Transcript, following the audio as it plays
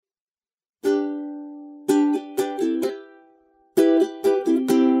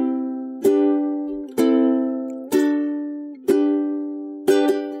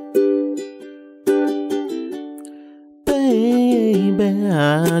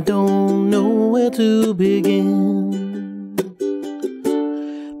I don't know where to begin.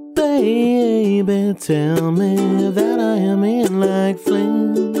 Baby, tell me that I am in like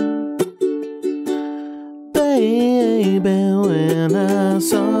Flynn. Baby, when I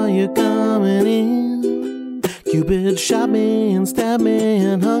saw you coming in, Cupid shot me and stabbed me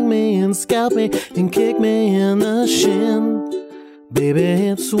and hung me and scalped me and kicked me in the shin. Baby,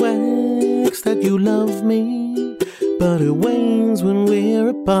 it's wax that you love me, but it wanes when we're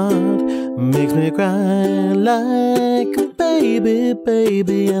apart. Makes me cry like a baby,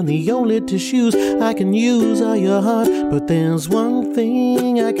 and the only tissues I can use are your heart. But there's one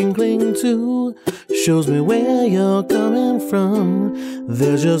thing I can cling to, shows me where you're coming from.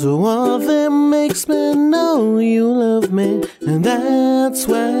 There's just one thing makes me know you love me, and that's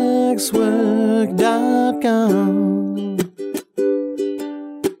waxwork.com.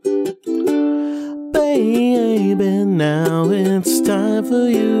 Baby, now it's time for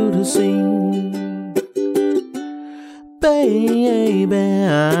you to see. Baby,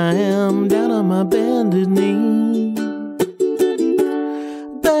 I am down on my bended knee.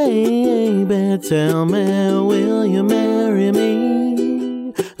 Baby, tell me, will you marry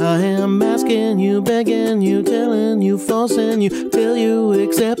me? I am asking you, begging you, telling you, forcing you, till you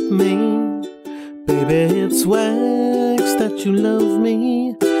accept me. Baby, it's wax that you love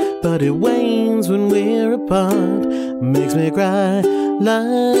me, but it wanes when we're apart. Makes me cry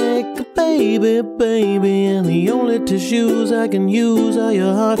like a baby, and the only tissues I can use are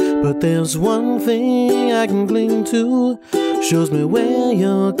your heart. But there's one thing I can cling to, shows me where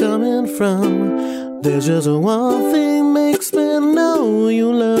you're coming from. There's just one thing makes me know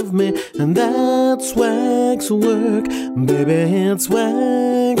you love me, and that's waxwork. Baby, it's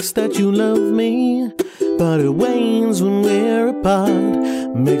wax that you love me, but it wanes when we're apart.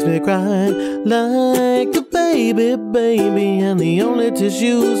 Makes me cry like a baby, and the only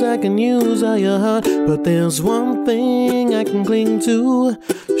tissues I can use are your heart. But there's one thing I can cling to,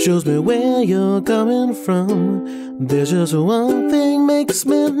 shows me where you're coming from. There's just one thing makes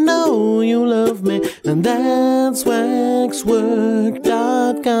me know you love me, and that's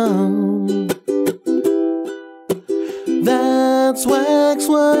waxwork.com. That's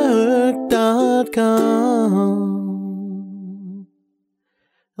waxwork.com.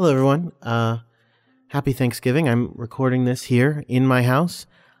 Hello, everyone. Happy Thanksgiving. I'm recording this here in my house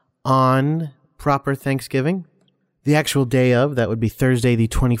on proper Thanksgiving. The actual day of, that would be Thursday the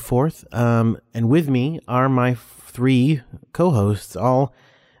 24th. And with me are my three co-hosts, all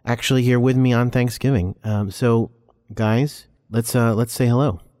actually here with me on Thanksgiving. So, guys, let's say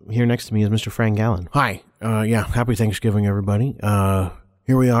hello. Here next to me is Mr. Frank Gallen. Hi. Happy Thanksgiving, everybody.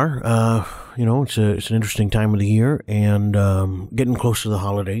 Here we are. It's an interesting time of the year, and getting close to the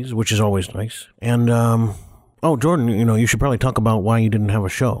holidays, which is always nice. And Jordan, you should probably talk about why you didn't have a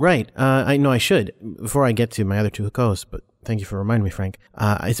show. Right. I know I should before I get to my other two co-hosts, but thank you for reminding me, Frank.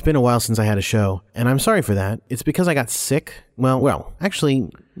 It's been a while since I had a show, and I'm sorry for that. It's because I got sick. Well, actually,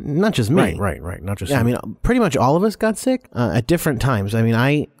 not just me. Right. Not just me. I mean, pretty much all of us got sick at different times. I mean,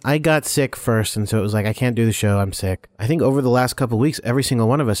 I got sick first, and so it was like, I can't do the show, I'm sick. I think over the last couple of weeks, every single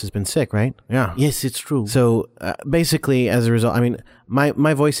one of us has been sick, right? Yeah. Yes, it's true. So basically, as a result, I mean,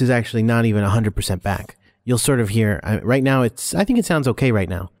 my voice is actually not even 100% back. You'll sort of hear, right now, I think it sounds okay right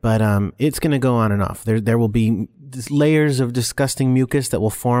now, but it's going to go on and off. There will be layers of disgusting mucus that will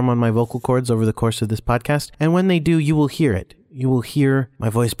form on my vocal cords over the course of this podcast, and when they do, you will hear it. You will hear my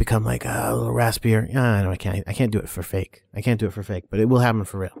voice become like a little raspier. No, I can't do it for fake. But it will happen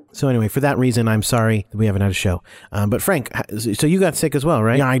for real. So anyway, for that reason, I'm sorry that we haven't had a show. But Frank, so you got sick as well,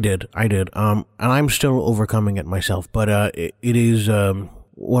 right? Yeah, I did. And I'm still overcoming it myself, but it is...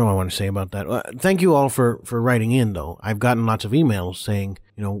 What do I want to say about that? Thank you all for writing in, though. I've gotten lots of emails saying,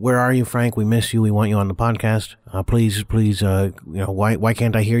 where are you, Frank? We miss you. We want you on the podcast. Please, why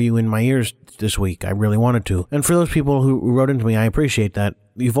can't I hear you in my ears this week? I really wanted to. And for those people who wrote into me, I appreciate that.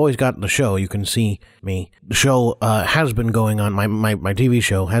 You've always got the show. You can see me. The show has been going on. My TV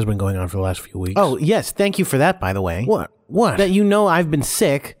show has been going on for the last few weeks. Oh, yes. Thank you for that, by the way. What? That I've been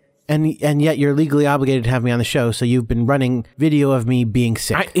sick. And yet you're legally obligated to have me on the show, so you've been running video of me being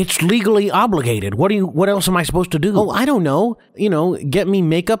sick. It's legally obligated. What else am I supposed to do? Oh, I don't know. Get me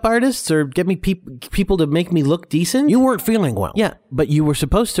makeup artists or get me people to make me look decent? You weren't feeling well. Yeah, but you were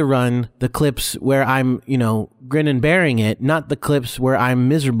supposed to run the clips where I'm, grin and bearing it, not the clips where I'm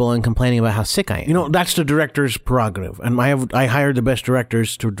miserable and complaining about how sick I am. That's the director's prerogative. And I hired the best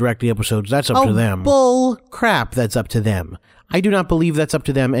directors to direct the episodes. That's up to them. Bull crap, that's up to them. I do not believe that's up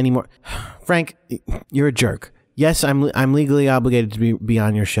to them anymore. Frank, you're a jerk. Yes, I'm legally obligated to be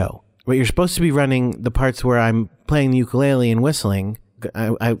on your show, but you're supposed to be running the parts where I'm playing the ukulele and whistling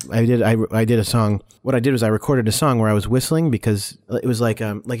I did a song. What I did was I recorded a song where I was whistling because it was like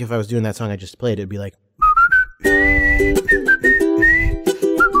if I was doing that song I just played, it'd be like.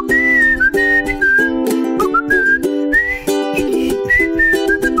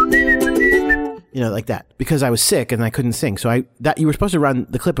 Like that, because I was sick and I couldn't sing. So you were supposed to run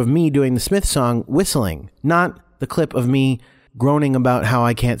the clip of me doing the Smith song whistling, not the clip of me groaning about how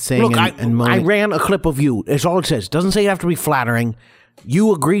I can't sing. Look, and moaning. I ran a clip of you. That's all it says. Doesn't say you have to be flattering.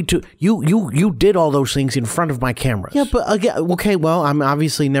 You agreed to, you did all those things in front of my cameras. Yeah, but again, okay, well, I'm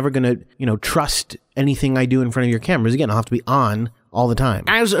obviously never going to, trust anything I do in front of your cameras. Again, I'll have to be on all the time.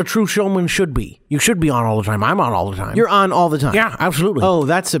 As a true showman should be. You should be on all the time. I'm on all the time. You're on all the time. Yeah, absolutely. Oh,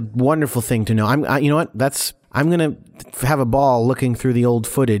 that's a wonderful thing to know. You know what? I'm going to have a ball looking through the old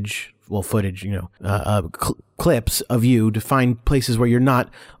footage, clips of you to find places where you're not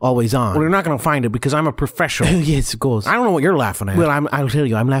always on. Well, you're not going to find it because I'm a professional. Yes, of course. I don't know what you're laughing at. Well, I'll tell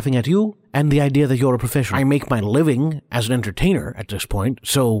you, I'm laughing at you and the idea that you're a professional. I make my living as an entertainer at this point,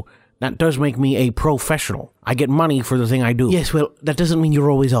 so that does make me a professional. I get money for the thing I do. Yes, well, that doesn't mean you're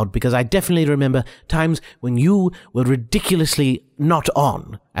always on, because I definitely remember times when you were ridiculously not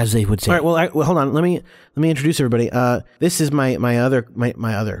on, as they would say. All right, well, hold on. Let me introduce everybody. This is my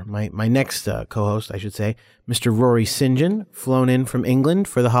next co-host, I should say, Mr. Rory St. John, flown in from England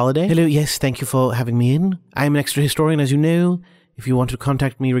for the holiday. Hello, yes, thank you for having me in. I am an extra historian, as you know. If you want to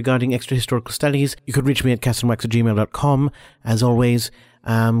contact me regarding extra historical studies, you could reach me at castlewax@gmail.com. As always.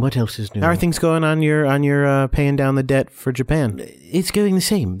 What else is new? How are things going on your paying down the debt for Japan? It's going the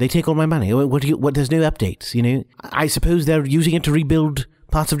same. They take all my money. What there's no updates, I suppose they're using it to rebuild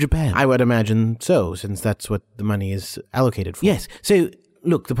parts of Japan. I would imagine so, since that's what the money is allocated for. Yes. So,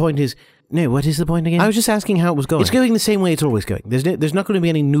 look, the point is, no, what is the point again? I was just asking how it was going. It's going the same way it's always going. There's not going to be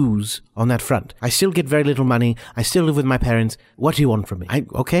any news on that front. I still get very little money. I still live with my parents. What do you want from me? I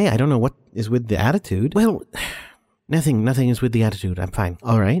don't know what is with the attitude. Well, Nothing is with the attitude. I'm fine.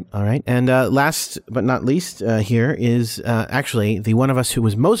 All right. And last but not least, here is actually the one of us who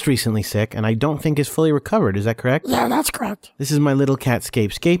was most recently sick, and I don't think is fully recovered. Is that correct? Yeah, that's correct. This is my little cat,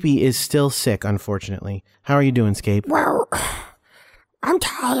 Scape. Scapey is still sick, unfortunately. How are you doing, Scape? Well, I'm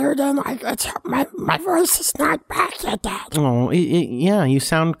tired, and my voice is not back yet, Dad. Oh, yeah, you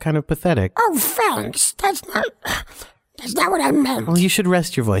sound kind of pathetic. Oh, thanks. That's not what I meant. Well, you should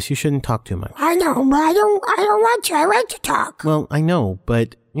rest your voice. You shouldn't talk too much. I know, but I don't want to. I like to talk. Well, I know,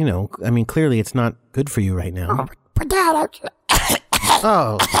 but, clearly it's not good for you right now. Oh, but Dad,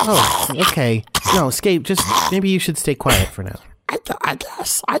 okay. No, Scape, just maybe you should stay quiet for now. I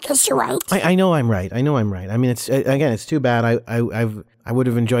guess you're right. I know I'm right. I mean, it's too bad. I would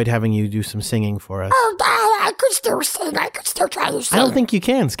have enjoyed having you do some singing for us. Oh, Dad, I could still sing. I could still try to sing. I don't think you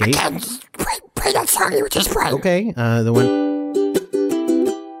can, Scape. I can. Play that song you were just playing. Okay, the one.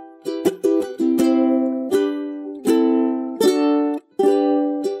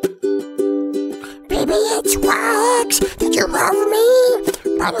 Baby, it's wax. Did you love me?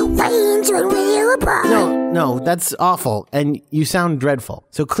 But it rains when we were born. No, that's awful, and you sound dreadful.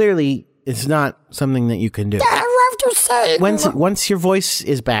 So clearly, it's not something that you can do. Dad, I love to sing. Once your voice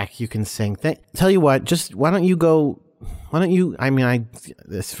is back, you can sing. Tell you what, why don't you,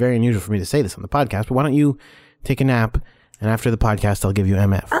 it's very unusual for me to say this on the podcast, but why don't you take a nap, and after the podcast, I'll give you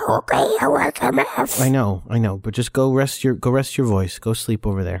MF. Oh, okay, I like MF. I know, but just go rest your voice. Go sleep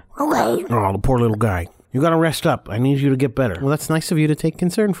over there. Okay. Oh, the poor little guy. You gotta rest up. I need you to get better. Well, that's nice of you to take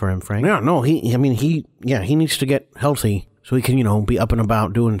concern for him, Frank. Yeah, no, he needs to get healthy so he can, be up and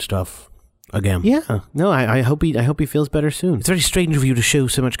about doing stuff again. Yeah, no, I hope he feels better soon. It's very strange of you to show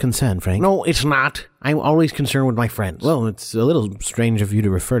so much concern, Frank. No, it's not. I'm always concerned with my friends. Well, it's a little strange of you to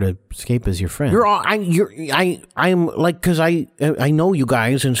refer to Scape as your friend. I'm like, because I know you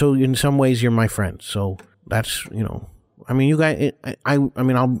guys, and so in some ways you're my friend. So that's, you guys,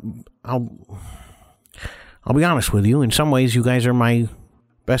 I'll be honest with you. In some ways, you guys are my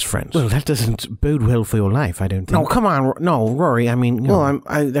best friends. Well, that doesn't bode well for your life, I don't think. No, come on. No, Rory,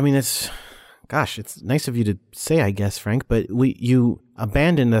 it's nice of you to say, I guess, Frank, but you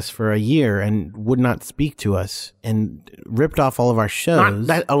abandoned us for a year and would not speak to us and ripped off all of our shows.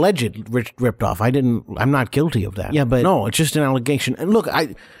 That alleged ripped off. I'm not guilty of that. Yeah, but no, it's just an allegation. And look,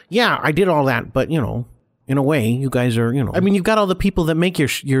 I did all that, but, in a way, you guys are, you've got all the people that make your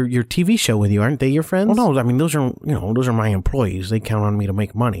TV show with you, aren't they your friends? Well, no, those are my employees. They count on me to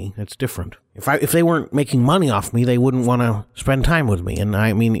make money. That's different. If they weren't making money off me, they wouldn't want to spend time with me. And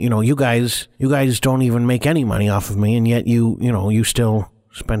you guys don't even make any money off of me, and yet you still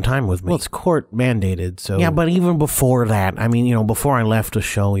spend time with me. Well, it's court mandated, so... Yeah, but even before that, I mean, before I left the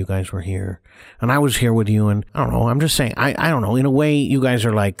show, you guys were here. And I was here with you, and I don't know, I'm just saying, I don't know, in a way, you guys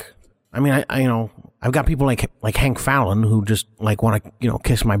are like... I mean, I've got people like Hank Fallon who just, like, want to,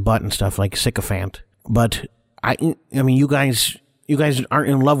 kiss my butt and stuff, like sycophant. But, I mean, you guys aren't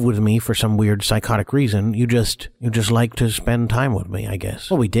in love with me for some weird psychotic reason. You just like to spend time with me, I guess.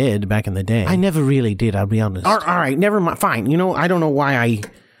 Well, we did back in the day. I never really did, I'll be honest. All right, never mind. Fine. I don't know why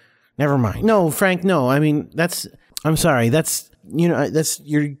never mind. No, Frank, no. I mean, I'm sorry.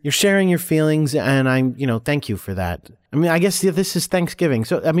 You're sharing your feelings, and I'm, thank you for that. I mean, I guess this is Thanksgiving.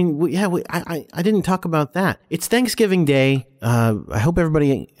 So, I mean, I didn't talk about that. It's Thanksgiving Day. I hope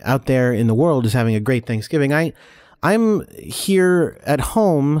everybody out there in the world is having a great Thanksgiving. I'm here at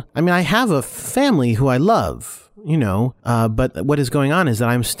home. I mean, I have a family who I love, but what is going on is that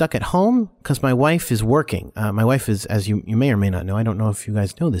I'm stuck at home because my wife is working. My wife is, as you may or may not know, I don't know if you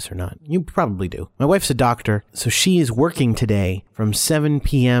guys know this or not. You probably do. My wife's a doctor, so she is working today from 7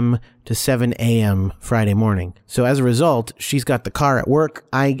 p.m. to 7 a.m. Friday morning. So as a result, she's got the car at work.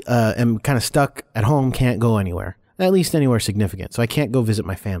 I am kind of stuck at home, can't go anywhere. At least anywhere significant. So I can't go visit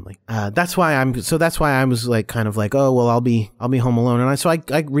my family. That's why I was like, kind of like, oh, well, I'll be home alone. And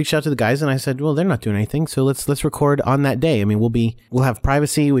I reached out to the guys and I said, well, they're not doing anything. So let's record on that day. I mean, we'll have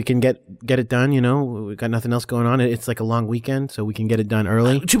privacy. We can get it done. We've got nothing else going on. It's like a long weekend, so we can get it done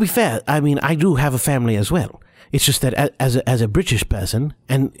early. To be fair, I mean, I do have a family as well. It's just that as a British person,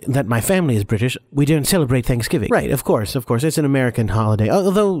 and that my family is British, we don't celebrate Thanksgiving. Right, of course. It's an American holiday.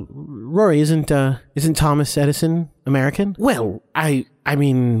 Although, Rory, isn't Thomas Edison American? Well, I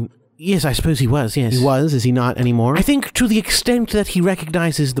mean, yes, I suppose he was, yes. He was? Is he not anymore? I think to the extent that he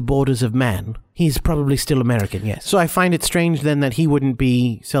recognizes the borders of man, he's probably still American, yes. So I find it strange then that he wouldn't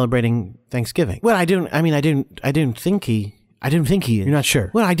be celebrating Thanksgiving. Well, I don't think he... You're not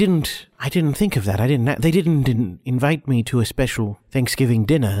sure? Well, I didn't think of that. They didn't invite me to a special Thanksgiving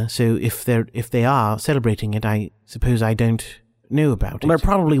dinner, so if they are celebrating it, I suppose I don't know about it. They're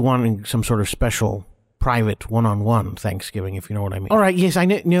probably wanting some sort of special, private, one-on-one Thanksgiving, if you know what I mean. All right, yes, I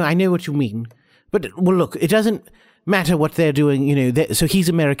know what you mean. But, well, look, it doesn't matter what they're doing, so he's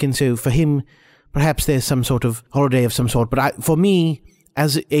American, so for him, perhaps there's some sort of holiday of some sort. But for me,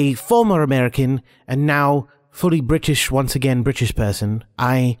 as a former American, and now fully British, once again, British person,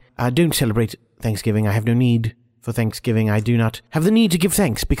 I don't celebrate Thanksgiving. I have no need for Thanksgiving. I do not have the need to give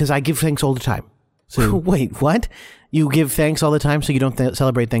thanks because I give thanks all the time. So wait, what? You give thanks all the time so you don't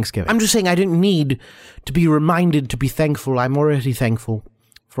celebrate Thanksgiving? I'm just saying I don't need to be reminded to be thankful. I'm already thankful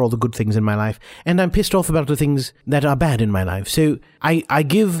for all the good things in my life, and I'm pissed off about the things that are bad in my life. So I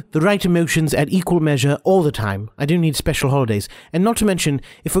give the right emotions at equal measure all the time. I don't need special holidays. And not to mention,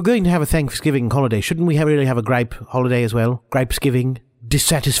 if we're going to have a Thanksgiving holiday, shouldn't we really have a gripe holiday as well? Gripesgiving,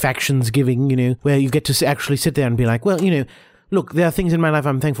 dissatisfactionsgiving, where you get to actually sit there and be like, well, look, there are things in my life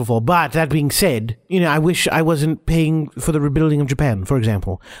I'm thankful for, but that being said, I wish I wasn't paying for the rebuilding of Japan, for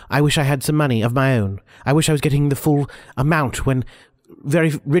example. I wish I had some money of my own. I wish I was getting the full amount when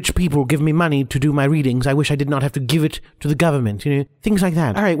very rich people give me money to do my readings. I wish I did not have to give it to the government, things like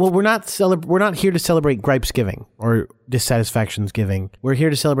that. All right, well, we're not here to celebrate Gripesgiving or Dissatisfactionsgiving. We're here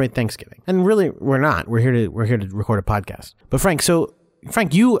to celebrate Thanksgiving. And really, we're not. We're here to record a podcast. But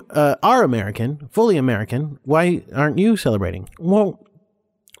Frank, you are American, fully American. Why aren't you celebrating? Well,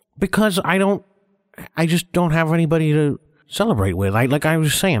 because I just don't have anybody to celebrate with. Like I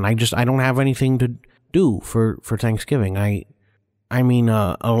was saying, I don't have anything to do for Thanksgiving. I mean,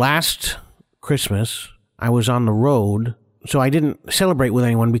 last Christmas, I was on the road, so I didn't celebrate with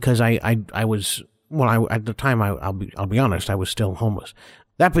anyone because I was, at the time, I'll be honest, I was still homeless.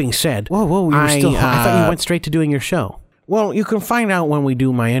 That being said... Whoa, you were still... I thought you went straight to doing your show. Well, you can find out when we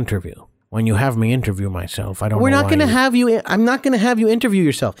do my interview. When you have me interview myself, I don't know. We're not going to have you... I'm not going to have you interview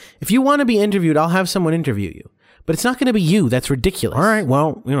yourself. If you want to be interviewed, I'll have someone interview you. But it's not going to be you. That's ridiculous. All right,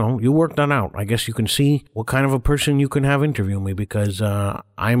 well, you work that out. I guess you can see what kind of a person you can have interview me because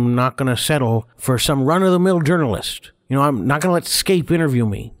I'm not going to settle for some run-of-the-mill journalist. I'm not going to let Scape interview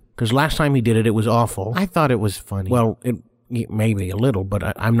me because last time he did it, it was awful. I thought it was funny. Well, maybe a little, but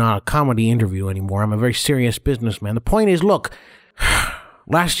I'm not a comedy interview anymore. I'm a very serious businessman. The point is, look,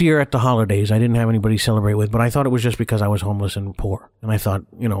 last year at the holidays, I didn't have anybody to celebrate with, but I thought it was just because I was homeless and poor. And I thought,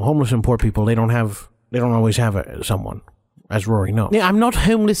 homeless and poor people, they don't always have someone, as Rory knows. Yeah, I'm not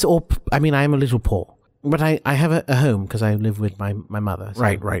homeless I am a little poor. But I have a home because I live with my mother. So.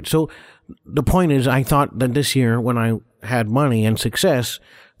 Right. So the point is, I thought that this year, when I had money and success,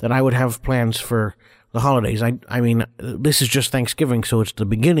 that I would have plans for the holidays. I mean, this is just Thanksgiving, so it's the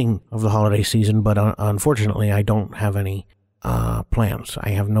beginning of the holiday season, but unfortunately, I don't have any plans. I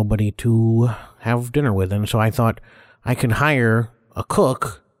have nobody to have dinner with, and so I thought I can hire a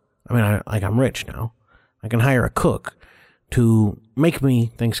cook. I mean, I'm rich now. I can hire a cook to make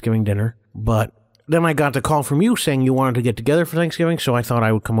me Thanksgiving dinner, but then I got the call from you saying you wanted to get together for Thanksgiving, so I thought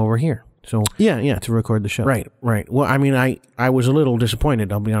I would come over here. So Yeah, to record the show. Right. Well, I mean, I was a little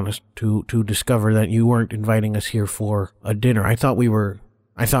disappointed, I'll be honest, to discover that you weren't inviting us here for a dinner. I thought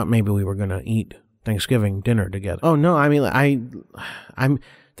maybe we were going to eat Thanksgiving dinner together. Oh, no, I mean, I'm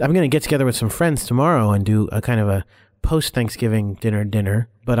going to get together with some friends tomorrow and do a kind of a post-Thanksgiving dinner,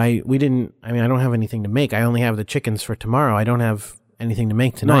 but I don't have anything to make. I only have the chickens for tomorrow. I don't have anything to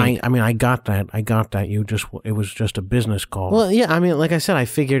make tonight. No, I got that. It was just a business call. Well, yeah, I mean, like I said, I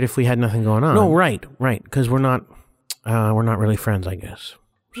figured if we had nothing going on. No, right, because we're not really friends, I guess.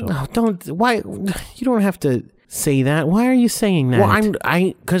 So. No, you don't have to say that. Why are you saying that?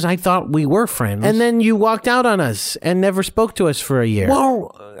 Well, because I thought we were friends. And then you walked out on us and never spoke to us for a year.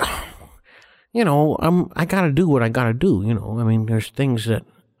 Well, I gotta do what I gotta do, I mean, there's things that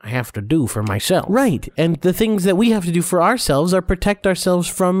I have to do for myself. Right, and the things that we have to do for ourselves are protect ourselves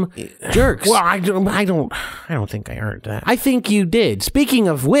from jerks. Well, I don't think I earned that. I think you did. Speaking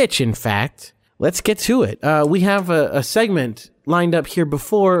of which, in fact, let's get to it. We have a segment lined up here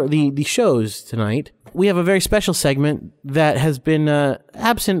before the shows tonight. We have a very special segment that has been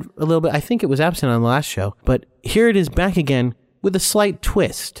absent a little bit. I think it was absent on the last show, but here it is back again with a slight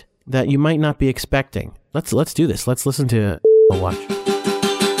twist that you might not be expecting. Let's do this. Let's listen to watch.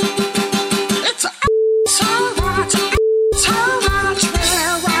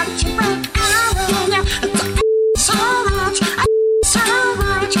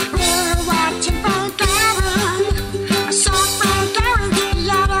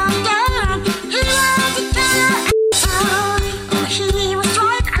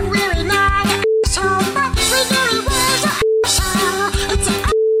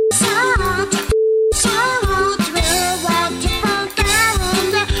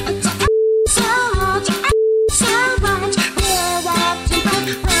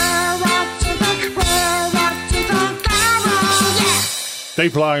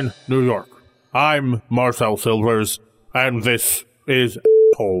 Dateline, New York. I'm Marcel Silvers, and this is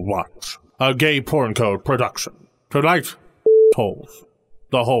Hole Watch, a gay porn code production. Tonight, holes.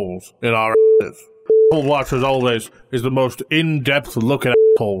 The holes in our asses. Hole Watch, as always, is the most in-depth look at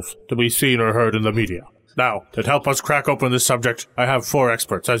assholes to be seen or heard in the media. Now, to help us crack open this subject, I have 4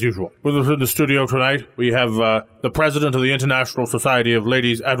 experts, as usual. With us in the studio tonight, we have the president of the International Society of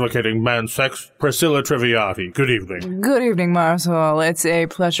Ladies Advocating Man's Sex, Priscilla Triviati. Good evening. Good evening, Marcel. It's a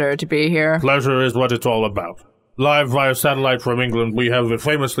pleasure to be here. Pleasure is what it's all about. Live via satellite from England, we have the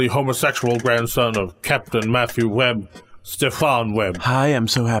famously homosexual grandson of Captain Matthew Webb, Stefan Webb. Hi, I'm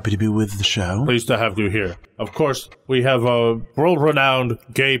so happy to be with the show. Pleased to have you here. Of course, we have a world-renowned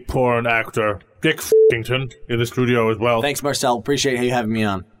gay porn actor, Dick F***ington, in the studio as well. Thanks, Marcel. Appreciate you having me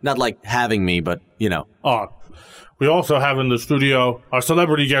on. Not like having me, but, We also have in the studio our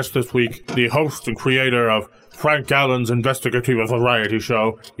celebrity guest this week, the host and creator of Frank Allen's investigative variety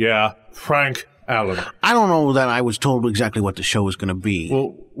show. Yeah, Frank Allen. I don't know that I was told exactly what the show was going to be.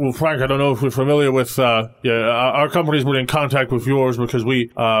 Well, Frank, I don't know if you're familiar with, our company's been in contact with yours because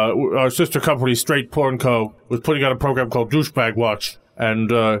our sister company, Straight Porn Co., was putting out a program called Douchebag Watch.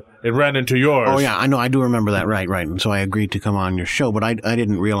 And it ran into yours. Oh, yeah, I know. I do remember that. Right. And so I agreed to come on your show, but I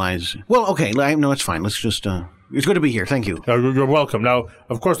didn't realize... Well, okay. No, it's fine. Let's just... It's good to be here. Thank you. You're welcome. Now,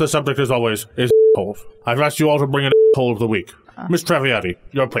 of course, the subject, as always, is holes. I've asked you all to bring an hole of the week. Miss Traviati,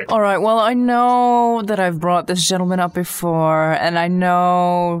 your pick. All right, well, I know that I've brought this gentleman up before, and I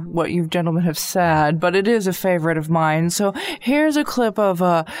know what you gentlemen have said, but it is a favorite of mine. So here's a clip of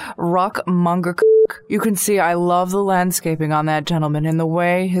Rockmonger. You can see I love the landscaping on that gentleman and the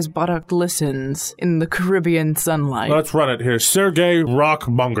way his buttock glistens in the Caribbean sunlight. Let's run it here. Sergey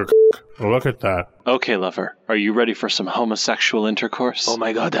Rockmonger. Look at that. Okay, lover. Are you ready for some homosexual intercourse? Oh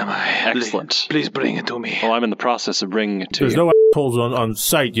my god, am I? Excellent. Please bring it to me. Well, I'm in the process of bringing it to There's you. no assholes on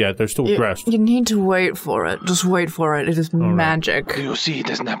site yet. They're still dressed. You need to wait for it. Just wait for it. It is magic. Do you see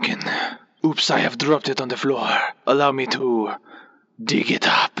this napkin? Oops, I have dropped it on the floor. Allow me to dig it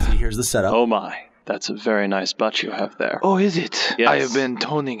up. Here's the setup. Oh my. That's a very nice butt you have there. Oh, is it? Yes. I have been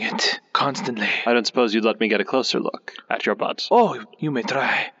toning it constantly. I don't suppose you'd let me get a closer look at your butt. Oh, you may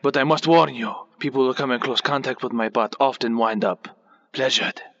try. But I must warn you, people who come in close contact with my butt often wind up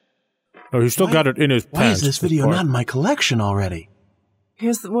pleasured. Oh, he's still got it in his pants. Why is this video not in my collection already?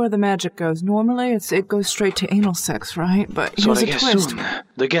 Here's where the magic goes. Normally, it goes straight to anal sex, right? But So here's I a guess twist. soon,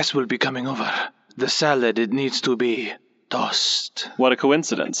 the guest will be coming over. The salad, it needs to be tossed. What a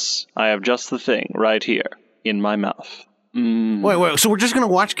coincidence. I have just the thing right here in my mouth. Wait. So we're just going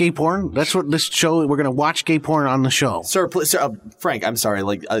to watch gay porn? That's what this show, we're going to watch gay porn on the show. Sir, Frank, I'm sorry.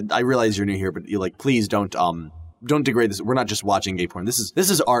 Like, I realize you're new here, but please don't degrade this. We're not just watching gay porn. This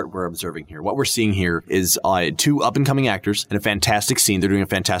is art we're observing here. What we're seeing here is two up-and-coming actors in a fantastic scene. They're doing a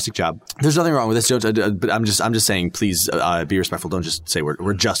fantastic job. There's nothing wrong with this, but I'm just saying, please be respectful. Don't just say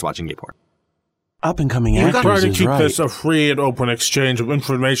we're just watching gay porn. Up-and-coming We're actors trying to is keep right. this a free and open exchange of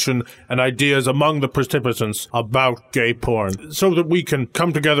information and ideas among the participants about gay porn, so that we can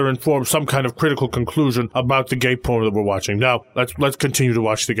come together and form some kind of critical conclusion about the gay porn that we're watching. Now, let's continue to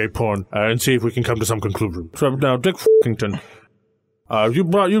watch the gay porn and see if we can come to some conclusion. So now, Dick F***ington, you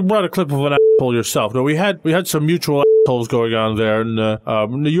brought a clip of an asshole yourself. No, we had some mutual assholes going on there, and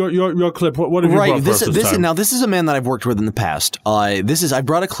your clip. What have you brought for us this time? Now, this is a man that I've worked with in the past. I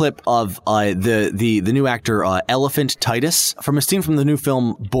brought a clip of the new actor Elephant Titus from a scene from the new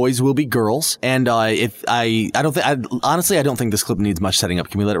film Boys Will Be Girls. And honestly, I don't think this clip needs much setting up.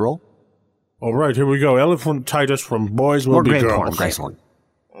 Can we let it roll? All right, here we go. Elephant Titus from Boys Will Be Girls. Excellent.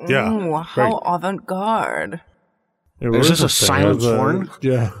 Yeah. Ooh, how avant-garde. Is this a silent porn?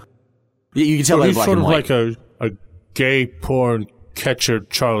 Yeah. You can tell by the he's black sort and of white. like a gay porn catcher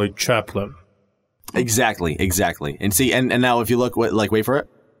Charlie Chaplin. Exactly. And see, and now if you look, wait for it,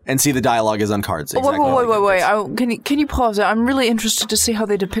 and see the dialogue is on cards. Exactly. Wait. Can you pause it? I'm really interested to see how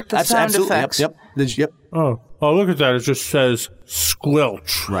they depict the sound effects. Yep. Oh, look at that. It just says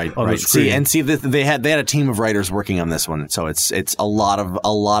squelch on the screen. See, they had a team of writers working on this one, so it's a lot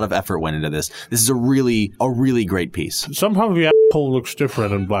of effort went into this. This is a really great piece. Somehow the asshole looks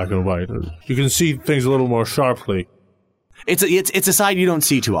different in black and white. You can see things a little more sharply. It's a side you don't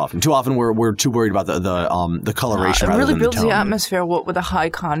see too often. Too often we're too worried about the coloration. It rather really than builds the tone. the atmosphere with a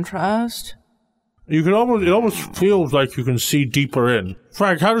high contrast. It almost feels like you can see deeper in.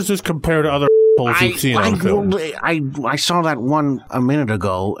 Frank, how does this compare to other assholes you've seen on film? I saw that one a minute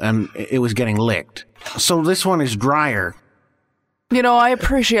ago, and it was getting licked. So this one is drier. You know, I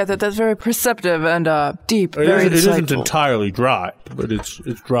appreciate that. That's very perceptive and deep. Very It isn't insightful. entirely dry, but it's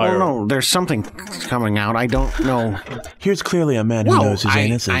drier. Oh no, there's something coming out. I don't know. Here's clearly a man who knows his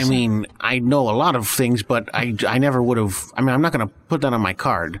anuses. I mean, I know a lot of things, but I never would have. I mean, I'm not going to put that on my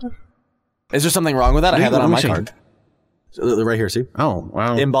card. Is there something wrong with that? I have that on my Let me see. card. So, right here, see? Oh,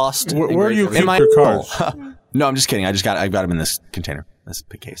 well. Embossed. Where do you keep my your cards? No, I'm just kidding. I've got them in this container, this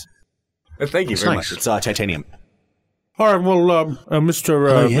big case. Thank you very much. It's titanium. All right, well,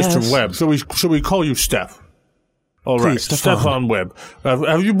 Mr. yes. Mr. Webb, shall we call you Steph? All right, Please, Stefan Webb.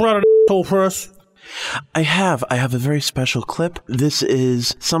 Have you brought an asshole for us? I have a very special clip. This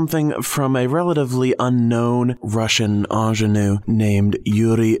is something from a relatively unknown Russian ingenue named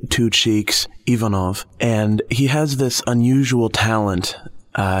Yuri Two Cheeks Ivanov. And he has this unusual talent.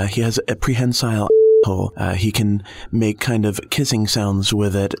 He has a prehensile asshole. He can make kind of kissing sounds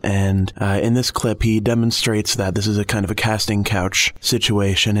with it. And in this clip, he demonstrates that this is a kind of a casting couch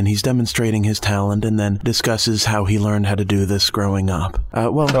situation. And he's demonstrating his talent and then discusses how he learned how to do this growing up.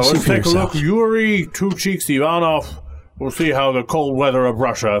 So See let's for take a yourself. look. Yuri Two Cheeks Ivanov. We'll see how the cold weather of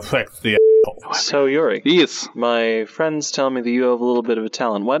Russia affects the asshole. So, Yuri. Yes, My friends tell me that you have a little bit of a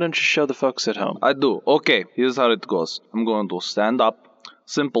talent. Why don't you show the folks at home? I do. Okay, here's how it goes. I'm going to stand up.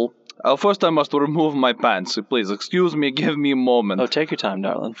 Simple. First, I must remove my pants. Please, excuse me, give me a moment. Oh, take your time,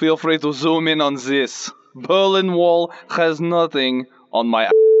 darling. Feel free to zoom in on this. Berlin Wall has nothing on my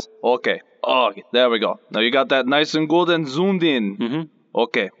ass. Okay. Okay, there we go. Now you got that nice and good and zoomed in. Mm-hmm.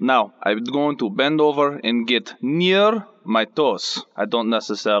 Okay, now I'm going to bend over and get near my toes. I don't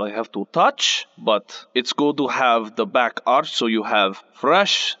necessarily have to touch, but it's good to have the back arch so you have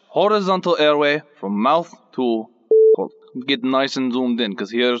fresh horizontal airway from mouth to get nice and zoomed in,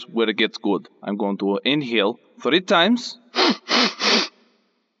 because here's where it gets good. I'm going to inhale 3 times.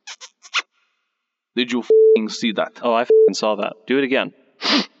 Did you f***ing see that? Oh, I f***ing saw that. Do it again.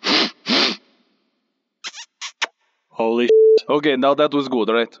 Holy shit. Okay, now that was good,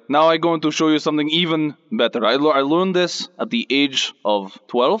 right? Now I'm going to show you something even better. I learned this at the age of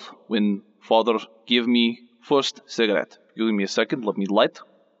 12 when father gave me first cigarette. Give me a second, let me light.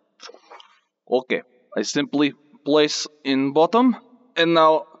 Okay, I simply place in bottom, and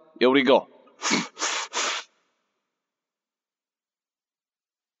now here we go.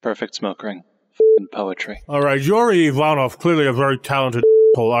 Perfect smoke ring. F***ing poetry. All right, Yuri Ivanov, clearly a very talented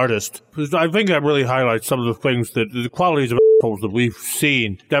asshole artist. I think that really highlights some of the things the qualities of assholes that we've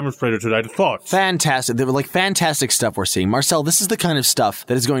seen demonstrated tonight. Thoughts? Fantastic. They were like fantastic stuff we're seeing. Marcel, this is the kind of stuff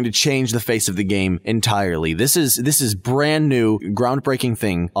that is going to change the face of the game entirely. This is brand new, groundbreaking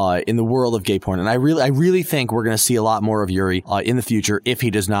thing in the world of gay porn, and I really think we're going to see a lot more of Yuri in the future if he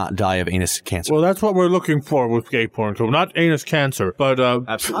does not die of anus cancer. Well, that's what we're looking for with gay porn. So not anus cancer, but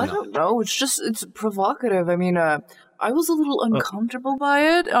absolutely I don't know. It's provocative. I mean, I was a little uncomfortable by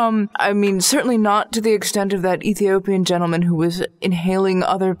it. I mean, certainly not to the extent of that Ethiopian gentleman who was inhaling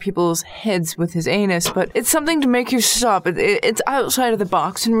other people's heads with his anus, but it's something to make you stop. It's outside of the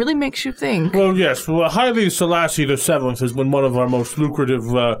box and really makes you think. Well, yes. Well, Haile Selassie VII has been one of our most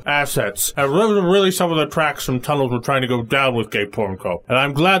lucrative assets. And really some of the tracks and tunnels we're trying to go down with Gay Porn Co. And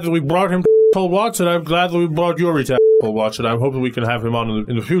I'm glad that we brought him to Watch, and I'm glad that we brought Yuri to Watch, and I'm hoping we can have him on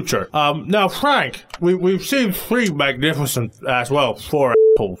in the future. Now, Frank, we've seen 3 magnificent, four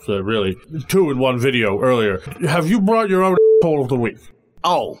assholes, really. 2 in one video earlier. Have you brought your own asshole of the week?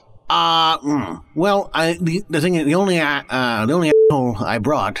 Oh, well, the thing is, the only asshole I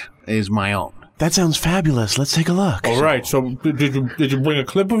brought is my own. That sounds fabulous. Let's take a look. All right. So, did you bring a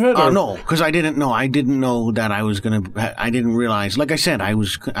clip of it? No, because I didn't know. I didn't know that I was gonna. I didn't realize. Like I said, I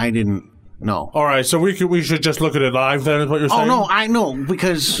didn't know. All right. So we should just look at it live. Then is what you're saying? Oh no, I know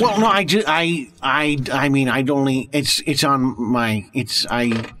because. Well, no, I mean, I'd only. It's on my.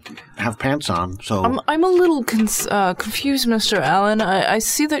 I have pants on, so. I'm a little confused, Mr. Allen. I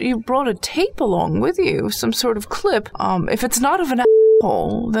see that you brought a tape along with you, some sort of clip. If it's not of an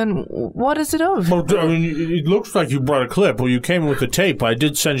asshole, then what is it of? Well, I mean, it looks like you brought a clip. Well, you came with the tape. I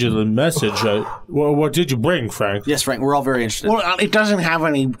did send you the message. What did you bring, Frank? Yes, Frank, we're all very interested. Well, it doesn't have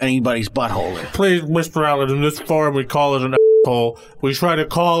anybody's butthole in it. Please, Mr. Allen, in this forum we call it an asshole. We try to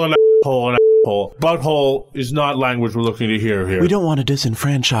call an asshole an asshole. Butthole is not language we're looking to hear here. We don't want to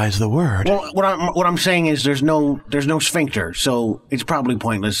disenfranchise the word. Well, what I'm saying is there's no sphincter, so it's probably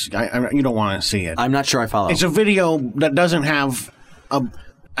pointless. You don't want to see it. I'm not sure I follow. It's a video that doesn't have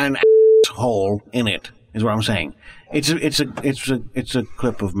an hole in it. Is what I'm saying. It's a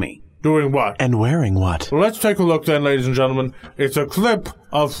clip of me. Doing what? And wearing what? Well, let's take a look then, ladies and gentlemen. It's a clip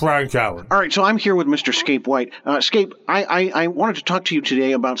of Frank Allen. All right, so I'm here with Mr. Scape White. Scape, I wanted to talk to you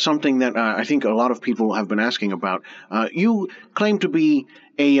today about something that I think a lot of people have been asking about. You claim to be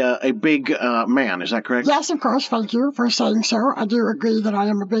a big man, is that correct? Yes, of course. Thank you for saying so. I do agree that I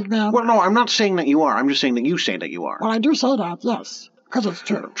am a big man. Well, no, I'm not saying that you are. I'm just saying that you say that you are. Well, I do say that, yes. Because it's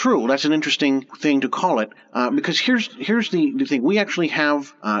true. True. That's an interesting thing to call it. Because here's the thing. We actually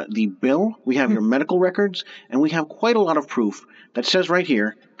have the bill. We have your medical records. And we have quite a lot of proof that says right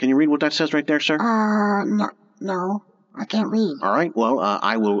here. Can you read what that says right there, sir? No. I can't read. All right. Well,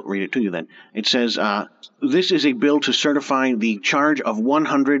 I will read it to you then. It says, this is a bill to certify the charge of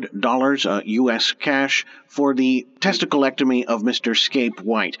 $100 U.S. cash for the testiculectomy of Mr. Scape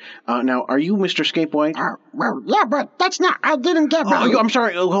White. Now, are you Mr. Scape White? Well, yeah, but that's not... I didn't get... I'm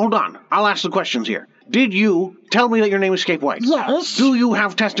sorry. Hold on. I'll ask the questions here. Did you tell me that your name is Scape White? Yes. Do you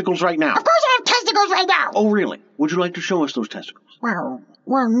have testicles right now? Of course I have testicles right now. Oh, really? Would you like to show us those testicles? Well,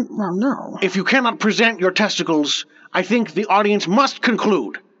 no. If you cannot present your testicles, I think the audience must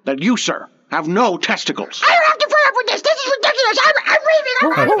conclude that you, sir, have no testicles. I don't have to put up with this. This is ridiculous. I'm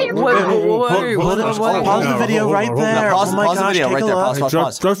leaving. Pause the video right there. Pause the video right there.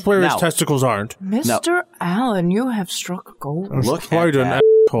 Pause. Just where his testicles aren't. Mr. Allen, you have struck a gold. Look quite at an that.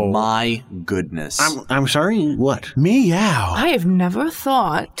 asshole. My goodness. I'm sorry? What? Meow. I have never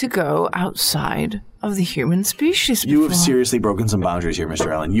thought to go outside of the human species before. You have seriously broken some boundaries here,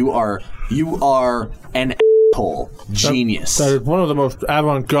 Mr. Allen. You are an asshole. Genius. That is one of the most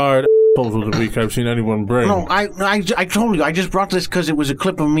avant-garde assholes of the week I've seen anyone bring. No, I told you. I just brought this because it was a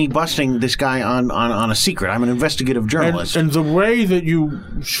clip of me busting this guy on a secret. I'm an investigative journalist. And the way that you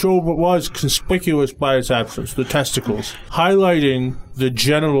showed what was conspicuous by its absence, the testicles, highlighting the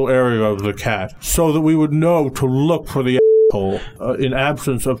general area of the cat so that we would know to look for the asshole in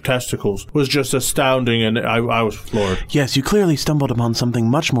absence of testicles was just astounding, and I was floored. Yes, you clearly stumbled upon something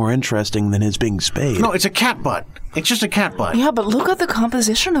much more interesting than his being spayed. No, it's a cat butt. It's just a cat butt. Yeah, but look at the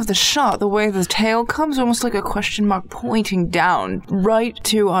composition of the shot. The way the tail comes, almost like a question mark pointing down right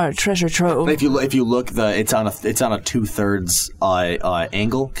to our treasure trove. If you look, it's on a 2/3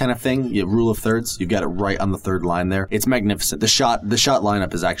 angle kind of thing. Rule of thirds. You've got it right on the third line there. It's magnificent. The shot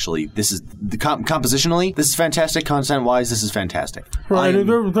lineup is actually compositionally. This is fantastic. Content wise, this is fantastic. Right,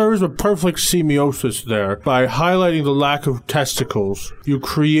 there is a perfect semiosis there. By highlighting the lack of testicles, you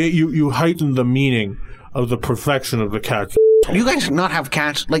heighten the meaning of the perfection of the cat. You guys not have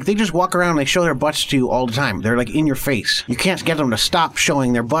cats? Like, they just walk around and they show their butts to you all the time. They're, like, in your face. You can't get them to stop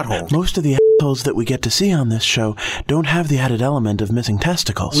showing their buttholes. Most of the assholes that we get to see on this show don't have the added element of missing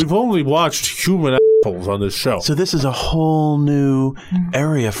testicles. We've only watched human assholes on this show. So this is a whole new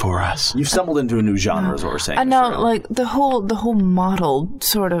area for us. You've stumbled into a new genre, is what we're saying. I know, like the whole model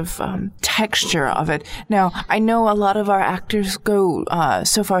sort of texture of it. Now, I know a lot of our actors go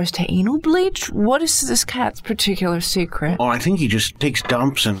so far as to anal bleach. What is this cat's particular secret? Oh, I think he just takes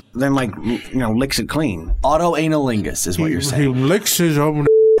dumps and then, licks it clean. Autoanalingus is what you're He saying. licks his own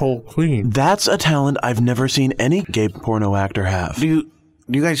asshole clean. That's a talent I've never seen any gay porno actor have. Do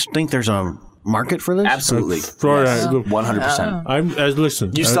you guys think there's a market for this? Absolutely. Sorry, Yes. look, 100%.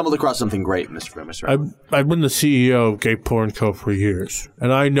 Listen. You stumbled across something great, Mr. I've been the CEO of Gay Porn Co. for years,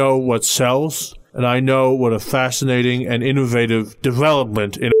 and I know what sells, and I know what a fascinating and innovative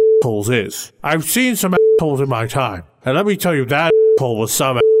development in assholes is. I've seen some assholes in my time, and let me tell you, that asshole was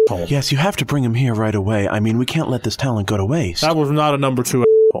some asshole. Yes, you have to bring him here right away. I mean, we can't let this talent go to waste. That was not a number 2 asshole.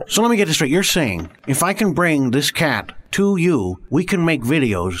 So let me get this straight. You're saying if I can bring this cat to you, we can make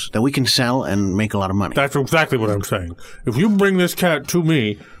videos that we can sell and make a lot of money. That's exactly what I'm saying. If you bring this cat to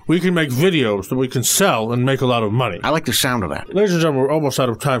me, we can make videos that we can sell and make a lot of money. I like the sound of that. Ladies and gentlemen, we're almost out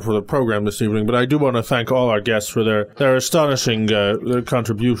of time for the program this evening, but I do want to thank all our guests for their astonishing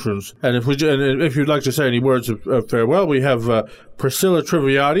contributions. And if you'd like to say any words of farewell, we have Priscilla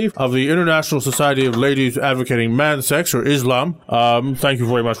Triviati of the International Society of Ladies Advocating Man Sex, or Islam. Thank you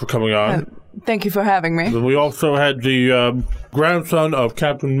very much for coming on. Thank you for having me. We also had the grandson of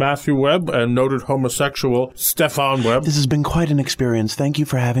Captain Matthew Webb and noted homosexual Stefan Webb. This has been quite an experience. Thank you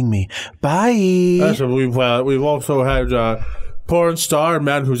for having me. Bye. So we've also had porn star, a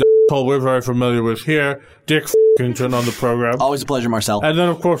man whose asshole we're very familiar with here, Dick F***ington on the program. Always a pleasure, Marcel. And then,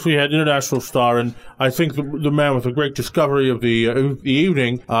 of course, we had international star, and I think the man with the great discovery of the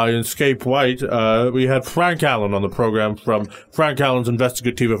evening in Scape White, we had Frank Allen on the program from Frank Allen's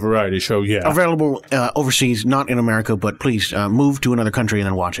investigative variety show, Yeah. Available overseas, not in America, but please move to another country and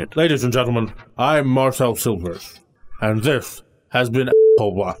then watch it. Ladies and gentlemen, I'm Marcel Silvers, and this has been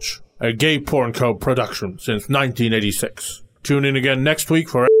Asshole Watch, a Gay Porn Co. production since 1986. Tune in again next week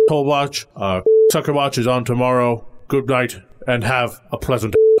for Asshole Watch. Sucker Watch is on tomorrow. Good night, and have a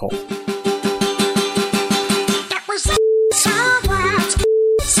pleasant asshole. That was so what?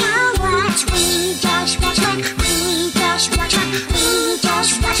 We just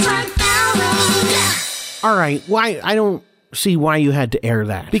watch right now. All right, why? I don't see why you had to air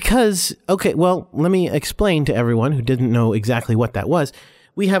that. Because, okay, well, let me explain to everyone who didn't know exactly what that was.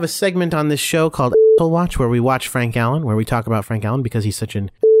 We have a segment on this show called Asshole Watch where we watch Frank Allen, where we talk about Frank Allen because he's such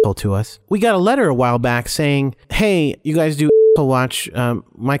an asshole to us. We got a letter a while back saying, hey, you guys do Asshole Watch.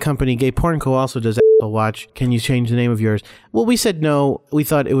 My company, Gay Porn Co. also does Asshole Watch. Can you change the name of yours? Well, we said no. We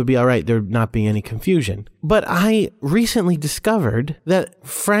thought it would be all right. There would not be any confusion. But I recently discovered that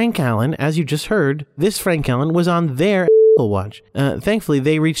Frank Allen, as you just heard, this Frank Allen was on their Asshole Watch. Thankfully,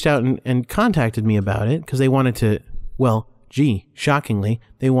 they reached out and contacted me about it because they wanted to, well, shockingly,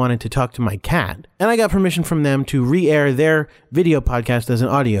 they wanted to talk to my cat. And I got permission from them to re-air their video podcast as an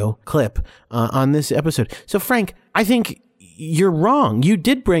audio clip on this episode. So, Frank, I think you're wrong. You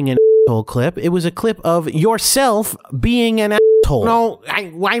did bring an asshole clip. It was a clip of yourself being an asshole. No,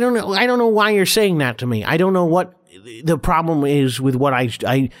 I don't know. I don't know why you're saying that to me. I don't know what the problem is with what I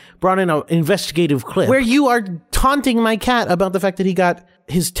brought in an investigative clip where you are taunting my cat about the fact that he got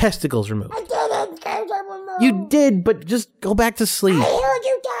his testicles removed. I didn't say that was no. You did, but just go back to sleep. I heard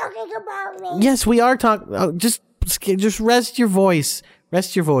you talking about me. Yes, we are talking. Just rest your voice.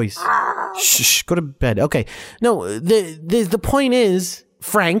 Rest your voice. Shh. Go to bed. Okay. No. The point is,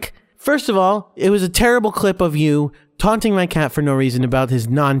 Frank. First of all, it was a terrible clip of you taunting my cat for no reason about his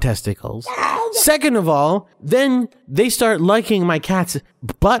non-testicles. Second of all, then they start liking my cat's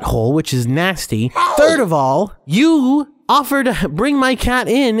butthole, which is nasty. Third of all, you offer to bring my cat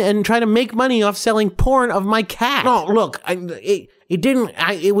in and try to make money off selling porn of my cat. No, look,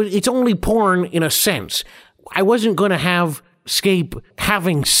 it's only porn in a sense. I wasn't going to have Scape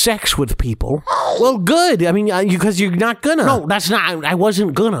having sex with people. Well, good. I mean, because you're not gonna. No, that's not. I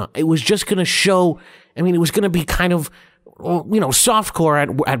wasn't gonna. It was just gonna show. I mean, it was gonna be kind of,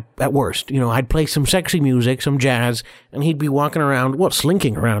 softcore at worst. I'd play some sexy music, some jazz, and he'd be walking around,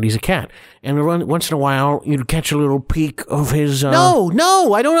 slinking around. He's a cat. And once in a while, you'd catch a little peek of his...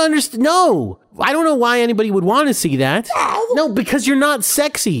 No, I don't understand. No, I don't know why anybody would want to see that. No, because you're not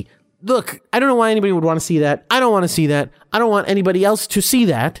sexy. Look, I don't know why anybody would want to see that. I don't want to see that. I don't want anybody else to see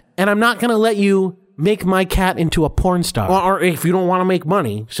that. And I'm not going to let you make my cat into a porn star. Or if you don't want to make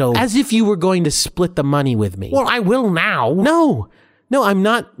money. So, as if you were going to split the money with me. Well, I will now. No, I'm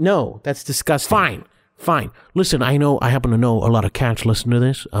not. No, that's disgusting. Fine. Listen, I happen to know a lot of cats listen to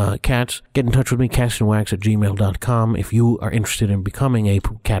this. Cats, get in touch with me, catsandwax@gmail.com if you are interested in becoming a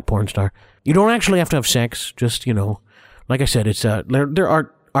cat porn star. You don't actually have to have sex, just, like I said, it's, they're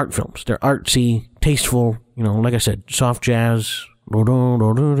art films. They're artsy, tasteful, like I said, soft jazz, and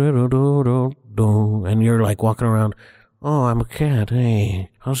you're like walking around, oh, I'm a cat, hey,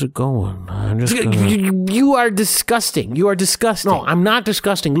 how's it going? I'm just You are disgusting. You are disgusting. No, I'm not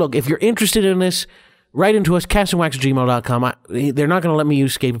disgusting. Look, if you're interested in this, write into us, catsandwax@gmail.com. They're not going to let me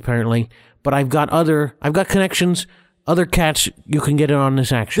use Skype, apparently, but I've got connections, other cats you can get in on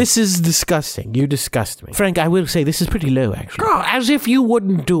this action. This is disgusting. You disgust me. Frank, I will say this is pretty low, actually. Oh, as if you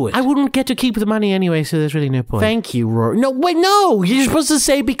wouldn't do it. I wouldn't get to keep the money anyway, so there's really no point. Thank you, Rory. No, wait, no! You're supposed to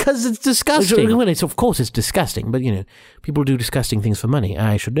say because it's disgusting. Well, of course it's disgusting, but, people do disgusting things for money.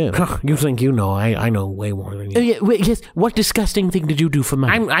 I should know. You think you know. I know way more than you. Yes. What disgusting thing did you do for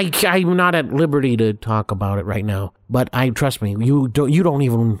money? I'm not at liberty to talk about it right now, but trust me, you don't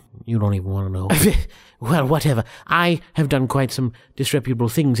even want to know. Well, whatever. I have done quite some disreputable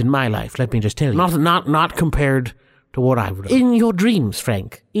things in my life, let me just tell you. Not compared to what I've done. In your dreams,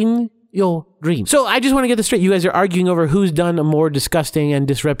 Frank. In your dreams. So I just want to get this straight. You guys are arguing over who's done a more disgusting and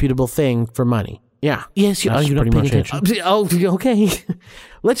disreputable thing for money. Yeah. Yes, you're not paying attention. Oh, okay.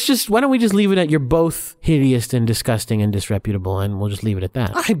 Why don't we just leave it at you're both hideous and disgusting and disreputable, and we'll just leave it at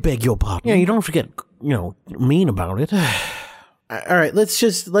that. I beg your pardon. Yeah, you don't forget, mean about it. All right, let's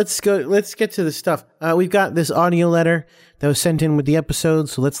get to the stuff. We've got this audio letter that was sent in with the episode,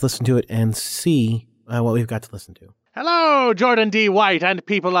 so let's listen to it and see what we've got to listen to. Hello, Jordan D. White and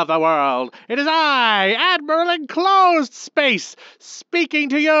people of the world. It is I, Admiral Enclosed Space, speaking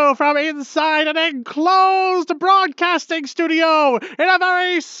to you from inside an enclosed broadcasting studio in a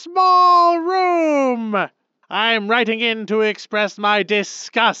very small room. I'm writing in to express my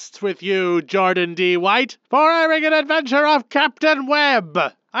disgust with you, Jordan D. White, for airing an adventure of Captain Webb,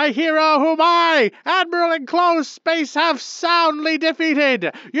 a hero whom I, Admiral Enclosed Space, have soundly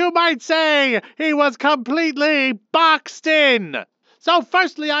defeated. You might say he was completely boxed in. So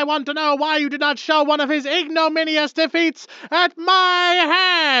firstly, I want to know why you did not show one of his ignominious defeats at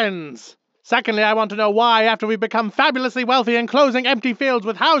my hands. Secondly, I want to know why, after we've become fabulously wealthy, enclosing empty fields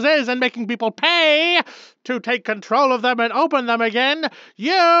with houses and making people pay to take control of them and open them again,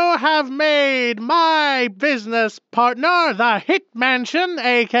 you have made my business partner, the Hit Mansion,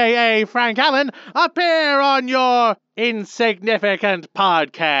 a.k.a. Frank Allen, appear on your insignificant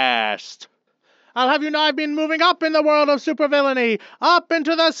podcast. I'll have you know I've been moving up in the world of supervillainy, up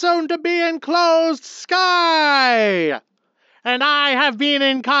into the soon-to-be enclosed sky. And I have been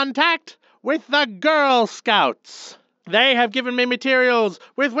in contact with the Girl Scouts. They have given me materials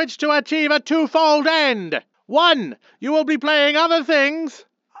with which to achieve a twofold end. 1, you will be playing other things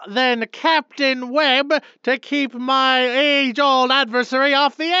than Captain Webb to keep my age-old adversary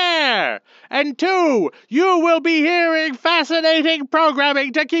off the air. And 2, you will be hearing fascinating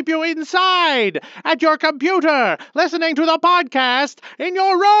programming to keep you inside at your computer, listening to the podcast in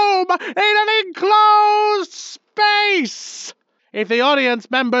your room in an enclosed space. If the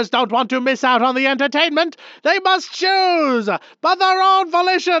audience members don't want to miss out on the entertainment, they must choose, by their own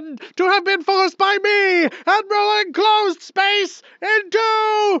volition, to have been forced by me, Admiral Enclosed Space,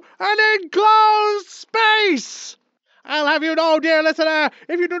 into an enclosed space. I'll have you know, dear listener,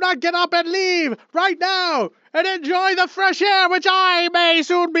 if you do not get up and leave right now and enjoy the fresh air which I may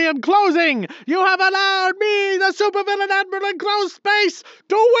soon be enclosing, you have allowed me, the supervillain Admiral Enclosed Space,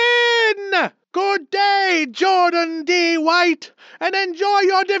 to win! Good day, Jordan D. White, and enjoy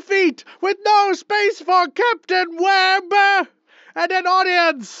your defeat with no space for Captain Webb and an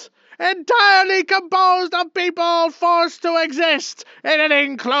audience entirely composed of people forced to exist in an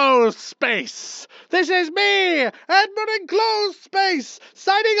enclosed space. This is me, Admiral Enclosed Space,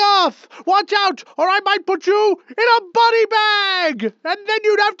 signing off. Watch out, or I might put you in a body bag, and then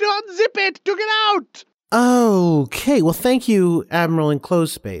you'd have to unzip it to get out. Okay, well, thank you, Admiral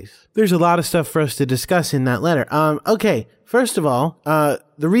Enclosed Space. There's a lot of stuff for us to discuss in that letter. Okay, first of all,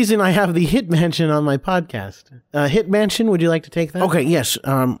 the reason I have the Hit Mansion on my podcast. Hit Mansion, would you like to take that? Okay, yes.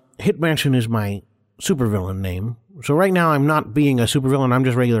 Hit Mansion is my supervillain name. So right now I'm not being a supervillain, I'm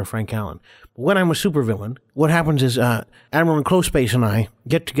just regular Frank Allen. But when I'm a supervillain, what happens is Admiral Enclosed Space and I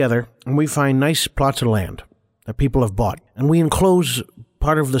get together and we find nice plots of land that people have bought. And we enclose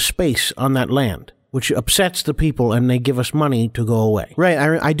part of the space on that land, which upsets the people, and they give us money to go away. Right,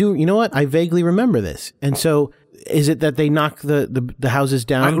 I do, you know what? I vaguely remember this. And so, is it that they knock the houses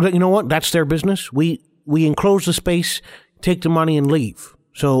down? You know what? That's their business. We enclose the space, take the money, and leave.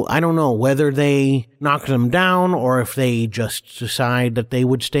 So I don't know whether they knock them down or if they just decide that they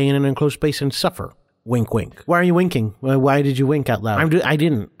would stay in an enclosed space and suffer. Wink, wink. Why are you winking? Why did you wink out loud? I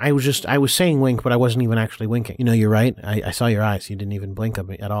didn't. I was saying wink, but I wasn't even actually winking. You know, you're right. I saw your eyes. You didn't even blink at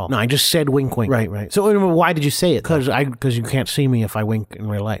me at all. No, I just said wink, wink. Right. So why did you say it? Because you can't see me if I wink in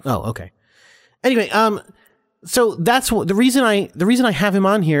real life. Oh, okay. Anyway, so that's the reason I have him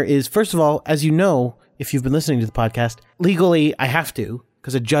on here is, first of all, as you know, if you've been listening to the podcast, legally I have to,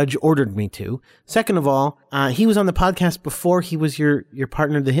 because a judge ordered me to. Second of all, he was on the podcast before he was your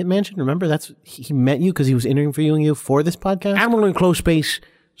partner at the Hit Mansion. Remember, he met you because he was interviewing you for this podcast. Admiral in Close Space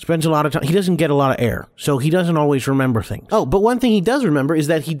spends a lot of time. He doesn't get a lot of air, so he doesn't always remember things. Oh, but one thing he does remember is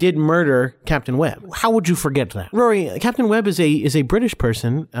that he did murder Captain Webb. How would you forget that? Rory, Captain Webb is a British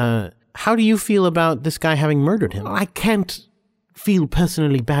person. How do you feel about this guy having murdered him? I can't feel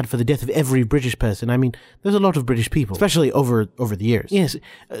personally bad for the death of every British person. I mean, there's a lot of British people, especially over the years. Yes,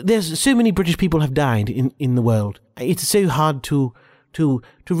 there's so many British people have died in the world. It's so hard to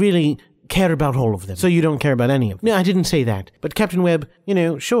really care about all of them. So you don't care about any of them? No, I didn't say that. But Captain Webb,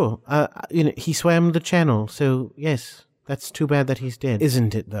 sure, he swam the channel. So yes, that's too bad that he's dead.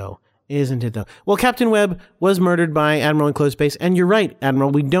 Isn't it though? Well, Captain Webb was murdered by Admiral in Close Space, and you're right, Admiral.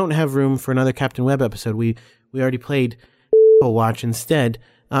 We don't have room for another Captain Webb episode. We already played Watch instead,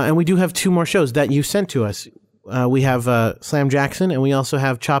 and we do have 2 more shows that you sent to us. We have Slam Jackson, and we also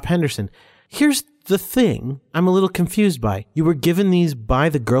have Chop Henderson. Here's the thing I'm a little confused by. You were given these by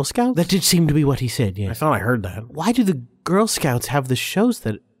the Girl Scouts? That did seem to be what he said, yes. I thought I heard that. Why do the Girl Scouts have the shows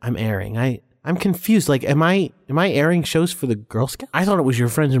that I'm airing? I'm confused. Like, am I airing shows for the Girl Scouts? I thought it was your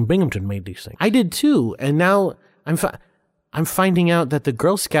friends in Binghamton made these things. I did too, and now I'm finding out that the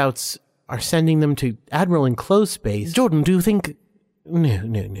Girl Scouts are sending them to Admiral in Close Space. Jordan, do you think... No,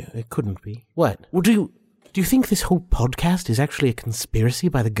 it couldn't be. What? Well, do you think this whole podcast is actually a conspiracy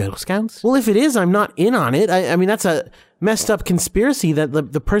by the Girl Scouts? Well, if it is, I'm not in on it. I mean, that's a messed up conspiracy that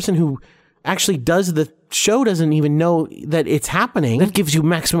the person who actually does the show doesn't even know that it's happening. That gives you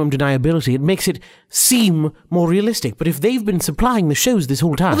maximum deniability. It makes it seem more realistic. But if they've been supplying the shows this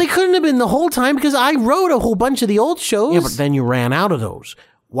whole time... Well, they couldn't have been the whole time because I wrote a whole bunch of the old shows. Yeah, but then you ran out of those.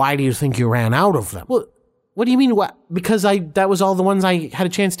 Why do you think you ran out of them? Well, what do you mean? What? Because that was all the ones I had a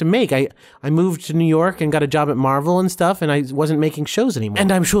chance to make. I moved to New York and got a job at Marvel and stuff, and I wasn't making shows anymore. And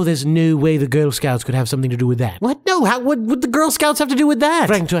I'm sure there's no way the Girl Scouts could have something to do with that. What? No, what would the Girl Scouts have to do with that?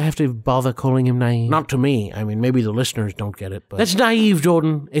 Frank, do I have to bother calling him naive? Not to me. I mean, maybe the listeners don't get it, but... That's naive,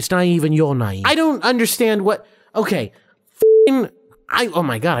 Jordan. It's naive and you're naive. I don't understand what... Okay. Oh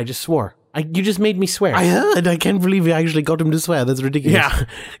my God, I just swore. You just made me swear. I heard. I can't believe you actually got him to swear. That's ridiculous. Yeah.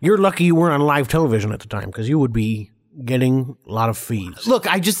 You're lucky you weren't on live television at the time, because you would be getting a lot of fees. Look,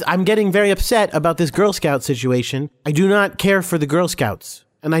 I'm getting very upset about this Girl Scout situation. I do not care for the Girl Scouts.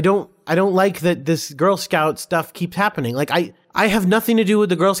 And I don't like that this Girl Scout stuff keeps happening. Like, I have nothing to do with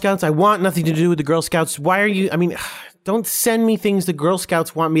the Girl Scouts. I want nothing to do with the Girl Scouts. Why are you... I mean... Don't send me things the Girl